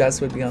meanwhile, me and Jess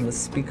would be on the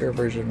speaker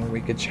version where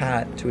we could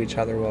chat to each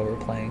other while we're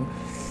playing.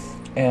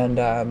 And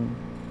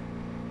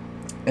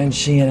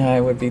she and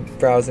I would be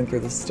browsing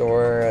through the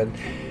store, and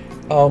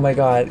oh my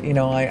God, you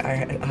know,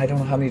 I don't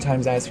know how many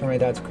times I asked for my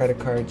dad's credit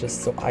card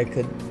just so I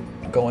could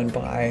go and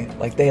buy,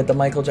 like they had the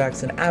Michael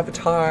Jackson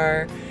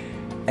avatar,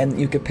 and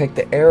you could pick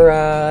the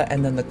era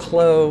and then the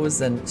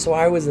clothes, and so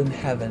I was in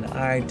heaven.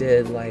 I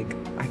did like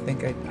I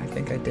think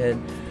I did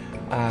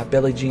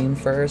Billie Jean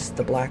first,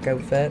 the black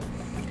outfit,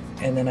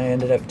 and then I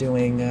ended up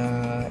doing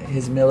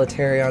his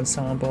military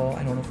ensemble.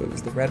 I don't know if it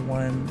was the red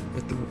one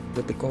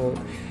with the gold,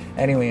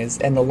 anyways,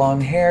 and the long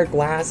hair,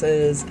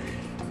 glasses.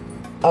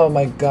 Oh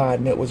my God,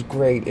 and it was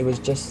great. It was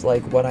just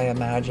like what I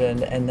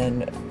imagined. And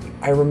then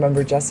I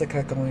remember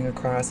Jessica going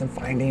across and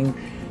finding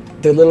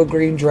the little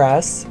green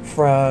dress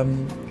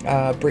from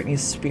Britney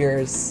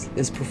Spears'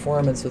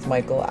 performance with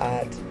Michael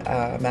at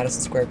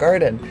Madison Square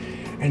Garden,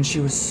 and she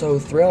was so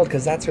thrilled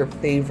because that's her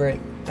favorite.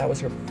 That was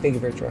her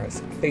favorite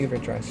dress.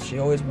 She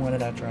always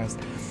wanted that dress,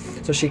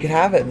 so she could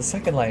have it in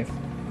Second Life.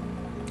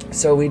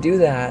 So we do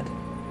that.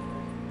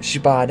 She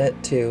bought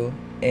it too,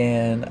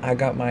 and I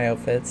got my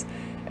outfits.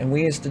 And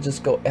we used to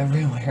just go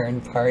everywhere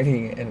and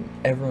party, and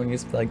everyone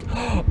used to be like,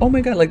 oh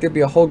my God, like there'd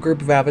be a whole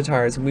group of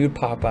avatars and we would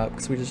pop up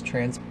because we just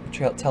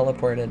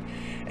teleported,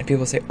 and people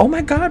would say, oh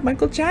my God,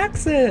 Michael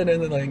Jackson,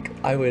 and then like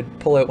I would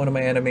pull out one of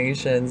my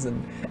animations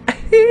and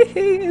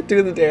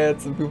do the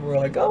dance, and people were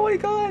like, oh my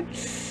God.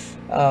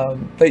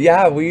 But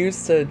yeah, we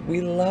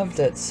loved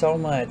it so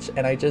much,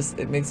 and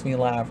it makes me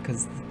laugh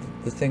because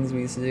the things we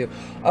used to do.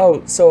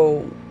 Oh,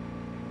 so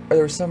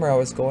there was somewhere I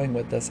was going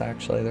with this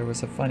actually. There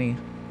was a funny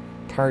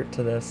part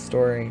to this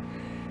story.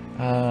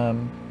 Well,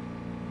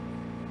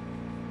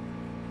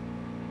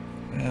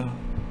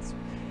 it's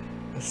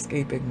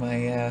escaping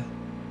my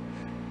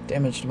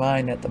damaged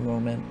mind at the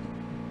moment.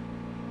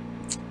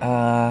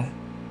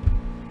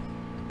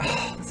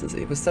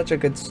 It was such a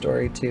good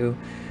story too.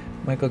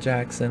 Michael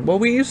Jackson. Well,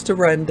 we used to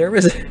run, there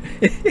was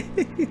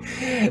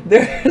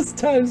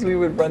times we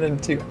would run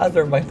into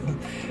other Michael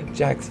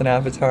Jackson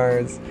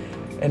avatars,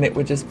 and it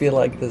would just be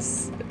like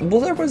this. Well,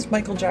 there was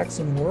Michael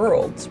Jackson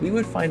worlds. We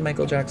would find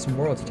Michael Jackson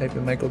worlds, type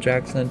in Michael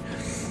Jackson,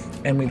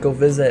 and we'd go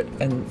visit,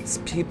 and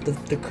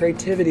the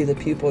creativity that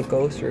people would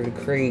go through to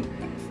create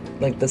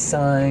like the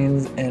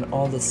signs and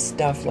all the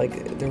stuff.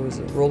 Like there was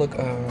a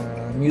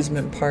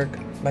amusement park,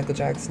 Michael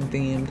Jackson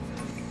themed,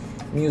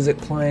 music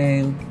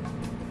playing,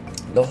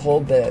 the whole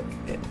bit.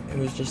 It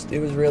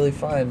was really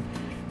fun.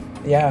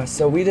 Yeah,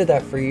 so we did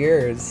that for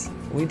years.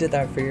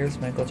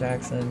 Michael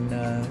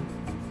Jackson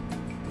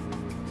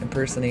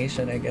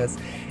impersonation, I guess,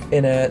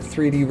 in a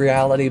 3D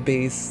reality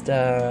based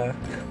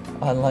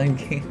online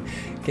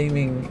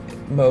gaming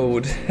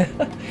mode.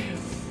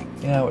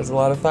 Yeah, it was a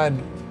lot of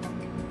fun,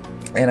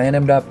 and I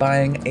ended up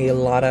buying a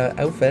lot of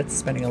outfits,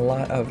 spending a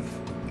lot of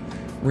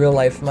real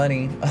life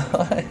money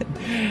on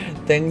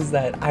things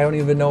that I don't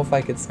even know if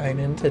I could sign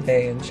in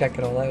today and check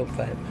it all out.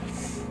 But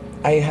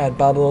I had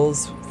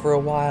bubbles for a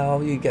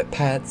while. You get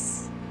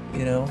pets,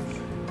 you know.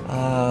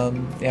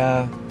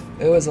 Yeah,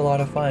 it was a lot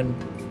of fun.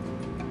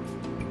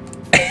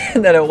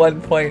 And then at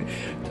one point,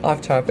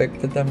 off topic,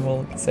 but then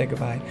we'll say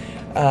goodbye.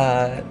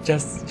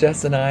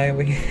 Jess and I,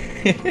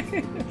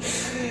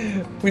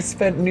 we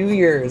spent New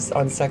Year's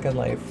on Second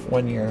Life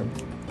one year,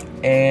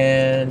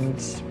 and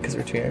because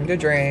we were too young to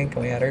drink,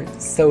 and we had our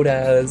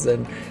sodas,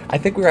 and I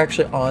think we were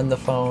actually on the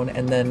phone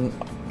and then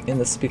in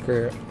the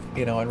speaker,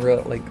 you know, and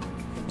real like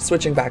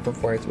switching back and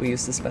forth. We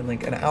used to spend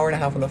like an hour and a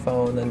half on the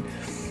phone, and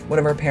one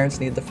of our parents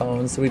needed the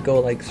phone, so we'd go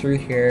like through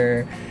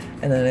here,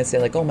 and then I'd say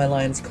like, oh, my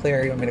line's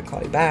clear, you want me to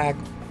call you back?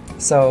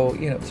 So,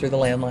 you know, through the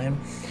landline.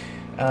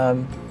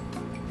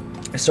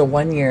 So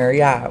one year,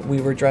 yeah, we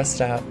were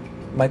dressed up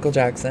Michael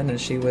Jackson, and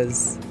she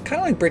was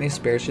kind of like Britney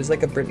Spears. She's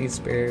like a Britney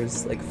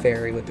Spears like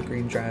fairy with the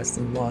green dress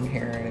and long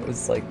hair, and it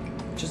was like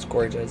just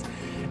gorgeous,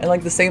 and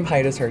like the same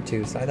height as her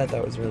too. So I thought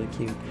that was really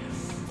cute.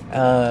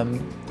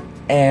 And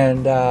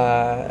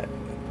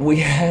we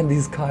had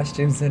these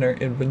costumes in our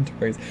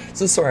inventories.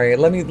 So sorry,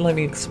 let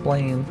me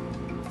explain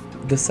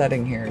the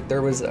setting here.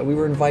 We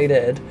were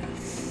invited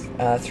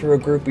through a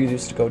group we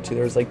used to go to.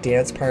 There was like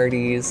dance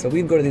parties, so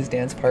we'd go to these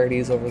dance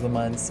parties over the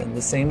months, and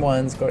the same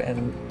ones go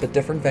and the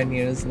different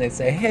venues, and they'd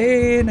say,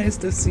 "Hey, nice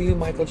to see you,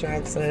 Michael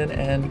Jackson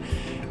and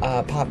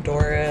Pop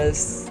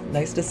Doris.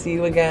 Nice to see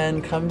you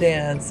again. Come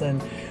dance."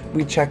 And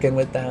we check in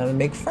with them and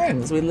make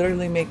friends. We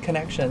literally make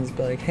connections.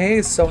 Be like,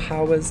 "Hey, so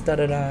how was da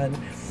da da?"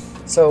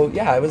 So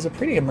yeah, it was a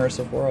pretty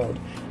immersive world.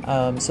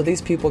 So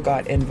these people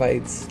got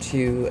invites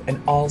to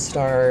an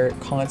all-star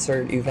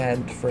concert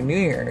event for New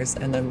Year's,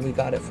 and then we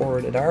got it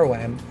forwarded our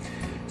way.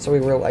 So we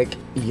were like,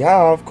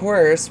 yeah, of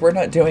course, we're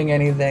not doing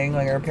anything.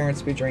 Like, our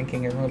parents will be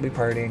drinking, everyone will be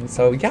partying.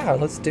 So yeah,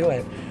 let's do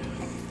it.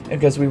 And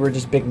because we were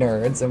just big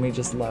nerds and we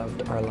just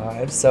loved our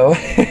lives. So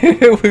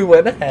we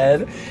went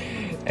ahead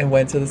and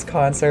went to this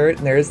concert,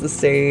 and there's the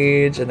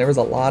stage, and there was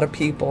a lot of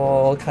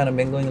people kind of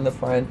mingling in the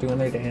front, doing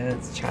their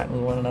dance, chatting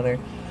with one another.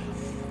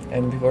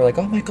 And people were like,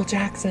 "Oh, Michael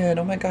Jackson,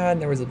 oh my God."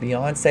 And there was a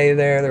Beyonce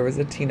there was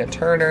a Tina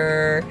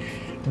Turner,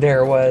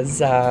 there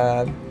was,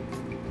 I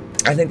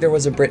think there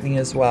was a Britney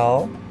as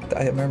well.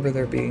 I remember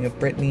there being a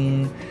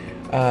Britney,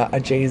 a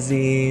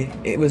Jay-Z.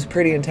 It was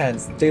pretty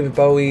intense. David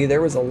Bowie,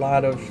 there was a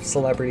lot of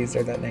celebrities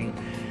there that night.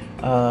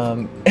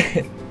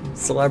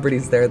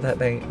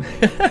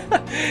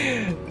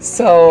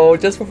 So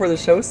just before the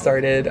show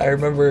started, I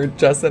remember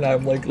Jess and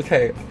I'm like,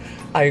 okay,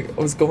 we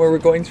were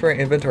going through our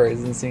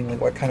inventories and seeing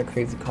like what kind of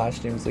crazy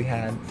costumes we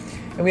had,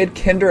 and we had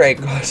Kinder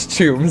Egg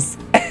costumes.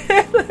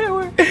 And they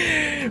were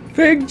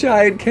big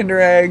giant Kinder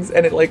Eggs,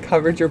 and it like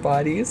covered your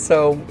body.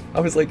 So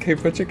I was like, okay,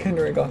 put your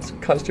Kinder Egg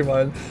costume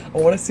on. I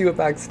want to see what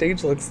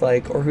backstage looks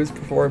like or who's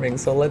performing.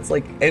 So let's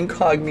like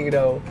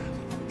incognito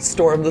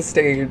storm the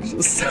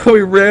stage. So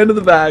we ran to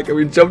the back and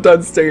we jumped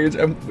on stage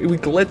and we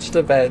glitched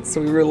a bit.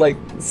 So we were like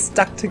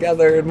stuck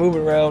together and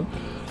moving around.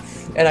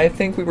 And I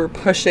think we were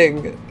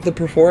pushing the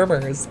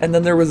performers, and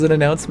then there was an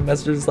announcement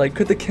message like,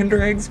 "Could the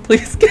Kinder Eggs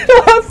please get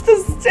off the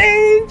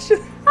stage?"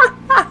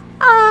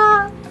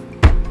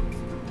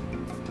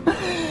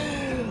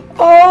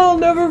 Oh, I'll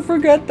never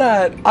forget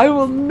that. I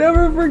will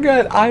never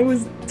forget. I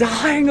was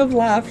dying of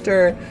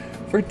laughter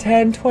for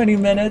 10-20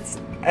 minutes,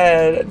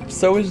 and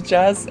so was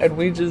Jess, and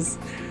we just,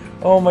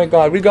 oh my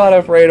God, we got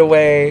up right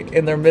away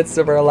in the midst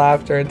of our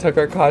laughter and took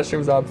our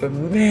costumes off, but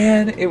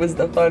man, it was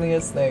the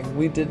funniest thing.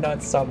 We did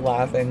not stop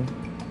laughing,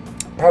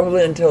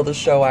 probably until the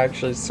show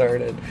actually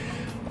started.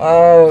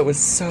 Oh, it was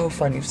so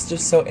funny. It was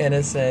just so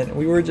innocent.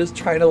 We were just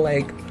trying to,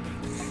 like,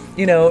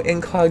 you know,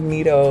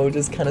 incognito,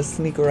 just kind of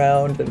sneak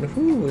around, and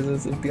who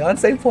is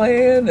Beyonce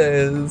playing?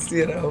 Is,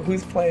 you know,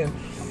 who's playing?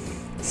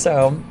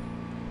 So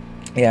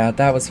yeah,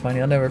 that was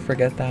funny. I'll never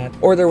forget that.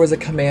 Or there was a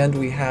command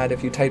we had.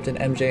 If you typed in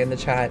MJ in the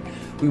chat,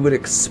 we would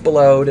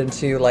explode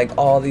into like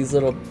all these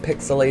little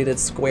pixelated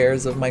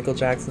squares of Michael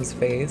Jackson's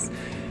face.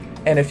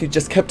 And if you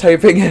just kept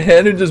typing it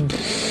in, and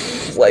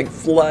just like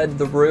flood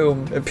the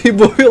room, and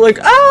people would be like,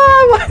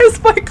 "Ah, why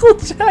is Michael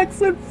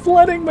Jackson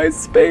flooding my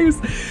space?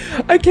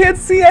 I can't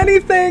see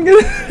anything."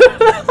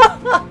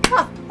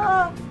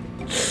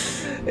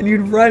 And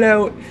you'd run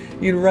out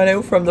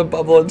from the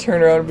bubble and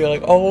turn around and be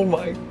like, "Oh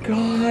my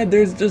God,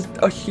 there's just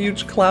a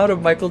huge cloud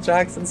of Michael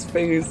Jackson's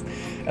face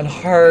and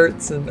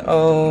hearts." And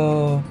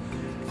oh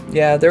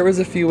yeah, there was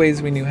a few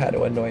ways we knew how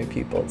to annoy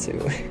people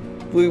too.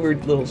 We were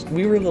little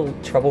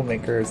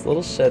troublemakers,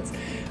 little shits,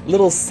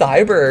 little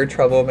cyber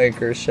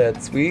troublemaker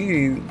shits.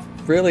 We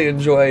really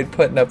enjoyed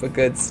putting up a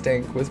good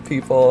stink with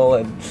people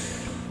and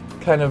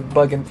kind of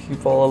bugging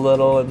people a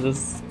little, and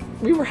just,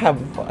 we were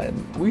having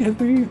fun. We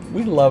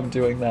loved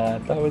doing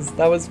that. That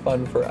was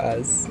fun for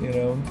us, you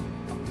know.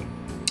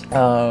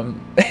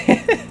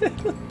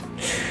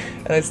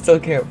 And I still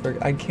can't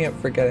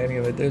forget any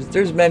of it.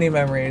 There's many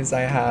memories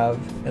I have,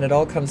 and it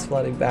all comes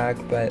flooding back,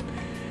 but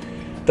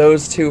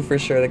those two for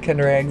sure, the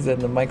Kinder Eggs and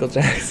the Michael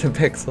Jackson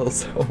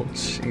pixels. Oh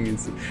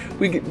jeez,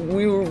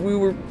 we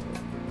were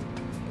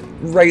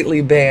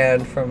rightly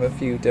banned from a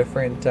few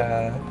different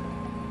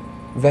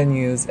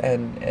venues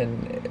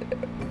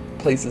and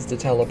places to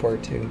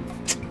teleport to.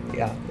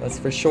 Yeah, that's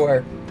for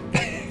sure.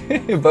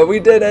 But we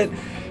did it.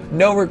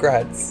 No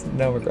regrets.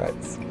 No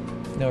regrets.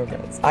 No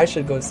regrets. I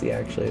should go see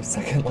actually a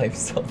Second Life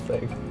still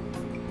thing.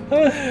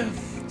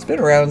 It's been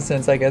around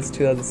since I guess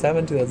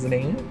 2007,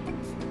 2008.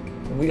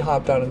 We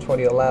hopped on in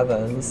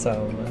 2011, so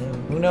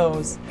who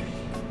knows?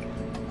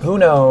 Who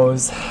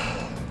knows?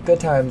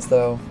 Good times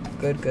though.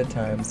 Good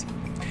times.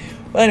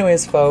 Well,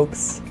 anyways,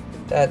 folks,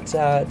 that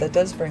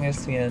does bring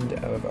us to the end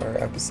of our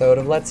episode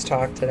of Let's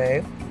Talk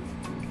today.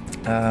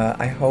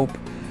 I hope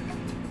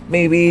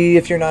maybe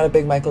if you're not a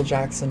big Michael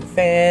Jackson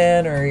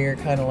fan, or you're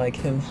kind of like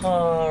him,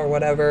 or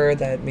whatever,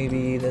 that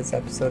maybe this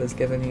episode has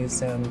given you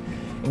some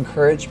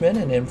encouragement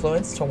and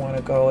influence to want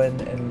to go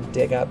and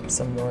dig up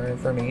some more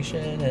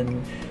information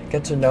and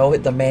get to know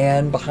the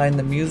man behind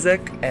the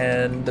music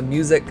and the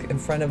music in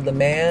front of the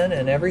man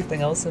and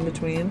everything else in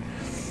between.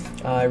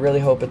 I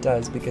really hope it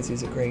does, because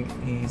he's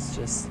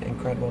just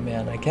incredible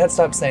man. I can't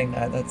stop saying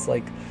that. That's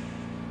like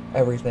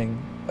everything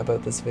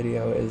about this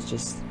video is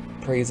just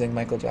praising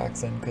Michael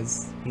Jackson,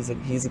 because he's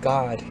a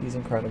god. He's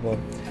incredible.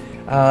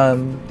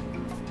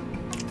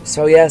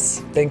 So yes,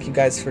 thank you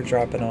guys for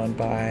dropping on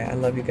by. I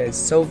love you guys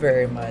so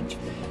very much.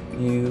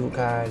 You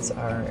guys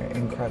are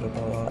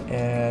incredible,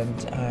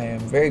 and I am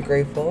very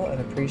grateful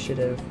and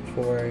appreciative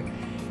for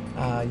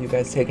you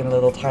guys taking a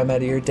little time out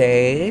of your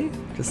day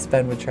to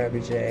spend with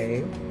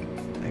TravyJ.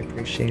 I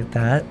appreciate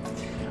that.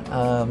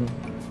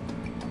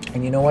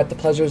 And you know what? The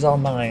pleasure is all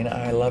mine.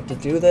 I love to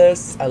do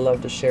this. I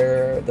love to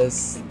share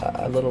this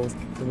a little,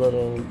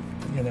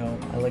 you know,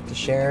 I like to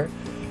share.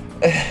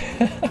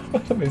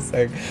 What am I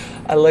saying?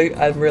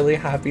 I'm really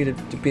happy to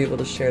be able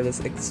to share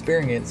this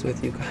experience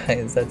with you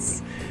guys.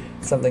 That's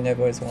something I've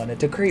always wanted,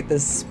 to create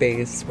this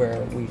space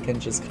where we can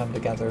just come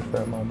together for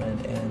a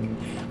moment and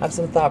have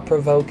some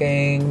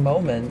thought-provoking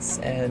moments,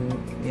 and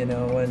you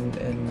know,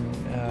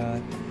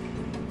 and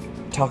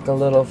talk a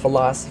little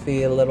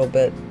philosophy, a little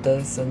bit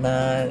this and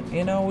that.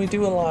 You know, we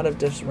do a lot of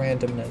just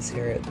randomness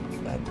here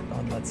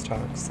on Let's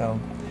Talk, so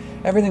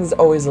everything's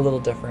always a little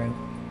different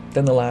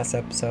than the last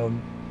episode.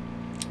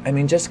 I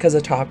mean, just because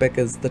a topic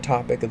is the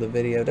topic of the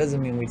video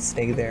doesn't mean we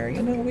stay there.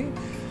 You know, we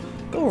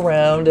go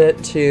around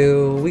it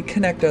too. We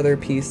connect other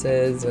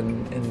pieces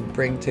and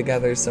bring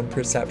together some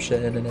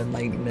perception and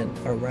enlightenment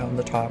around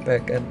the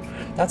topic. And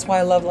that's why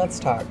I love Let's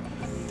Talk.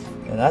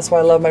 And that's why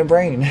I love my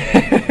brain,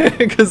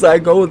 because I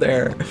go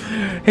there.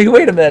 Hey,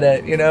 wait a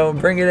minute, you know,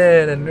 bring it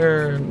in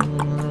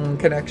and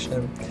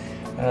connection.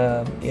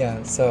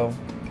 Yeah, so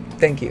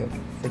thank you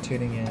for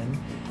tuning in.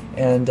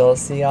 And I'll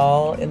see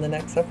y'all in the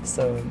next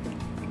episode.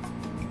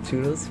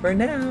 Toodles for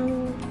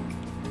now.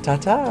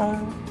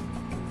 Ta-ta.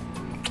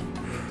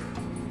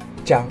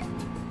 Ciao.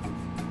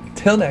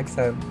 Till next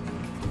time.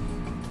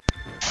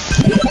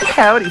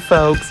 Howdy,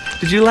 folks.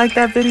 Did you like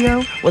that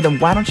video? Well, then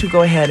why don't you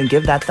go ahead and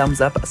give that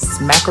thumbs up a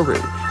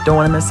smackaroo. Don't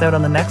want to miss out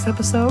on the next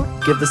episode?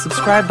 Give the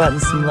subscribe button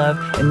some love,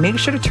 and make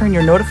sure to turn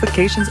your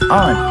notifications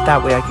on.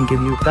 That way I can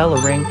give you a bell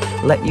ring,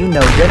 let you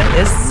know dinner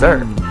is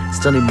served.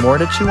 Still need more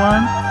to chew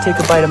on? Take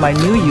a bite of my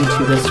new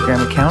YouTube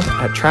Instagram account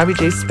at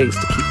TravyJsSpace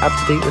to keep up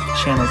to date with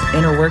the channel's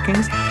inner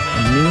workings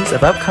and news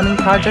of upcoming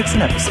projects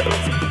and episodes.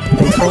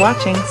 Thanks for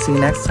watching. See you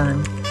next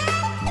time.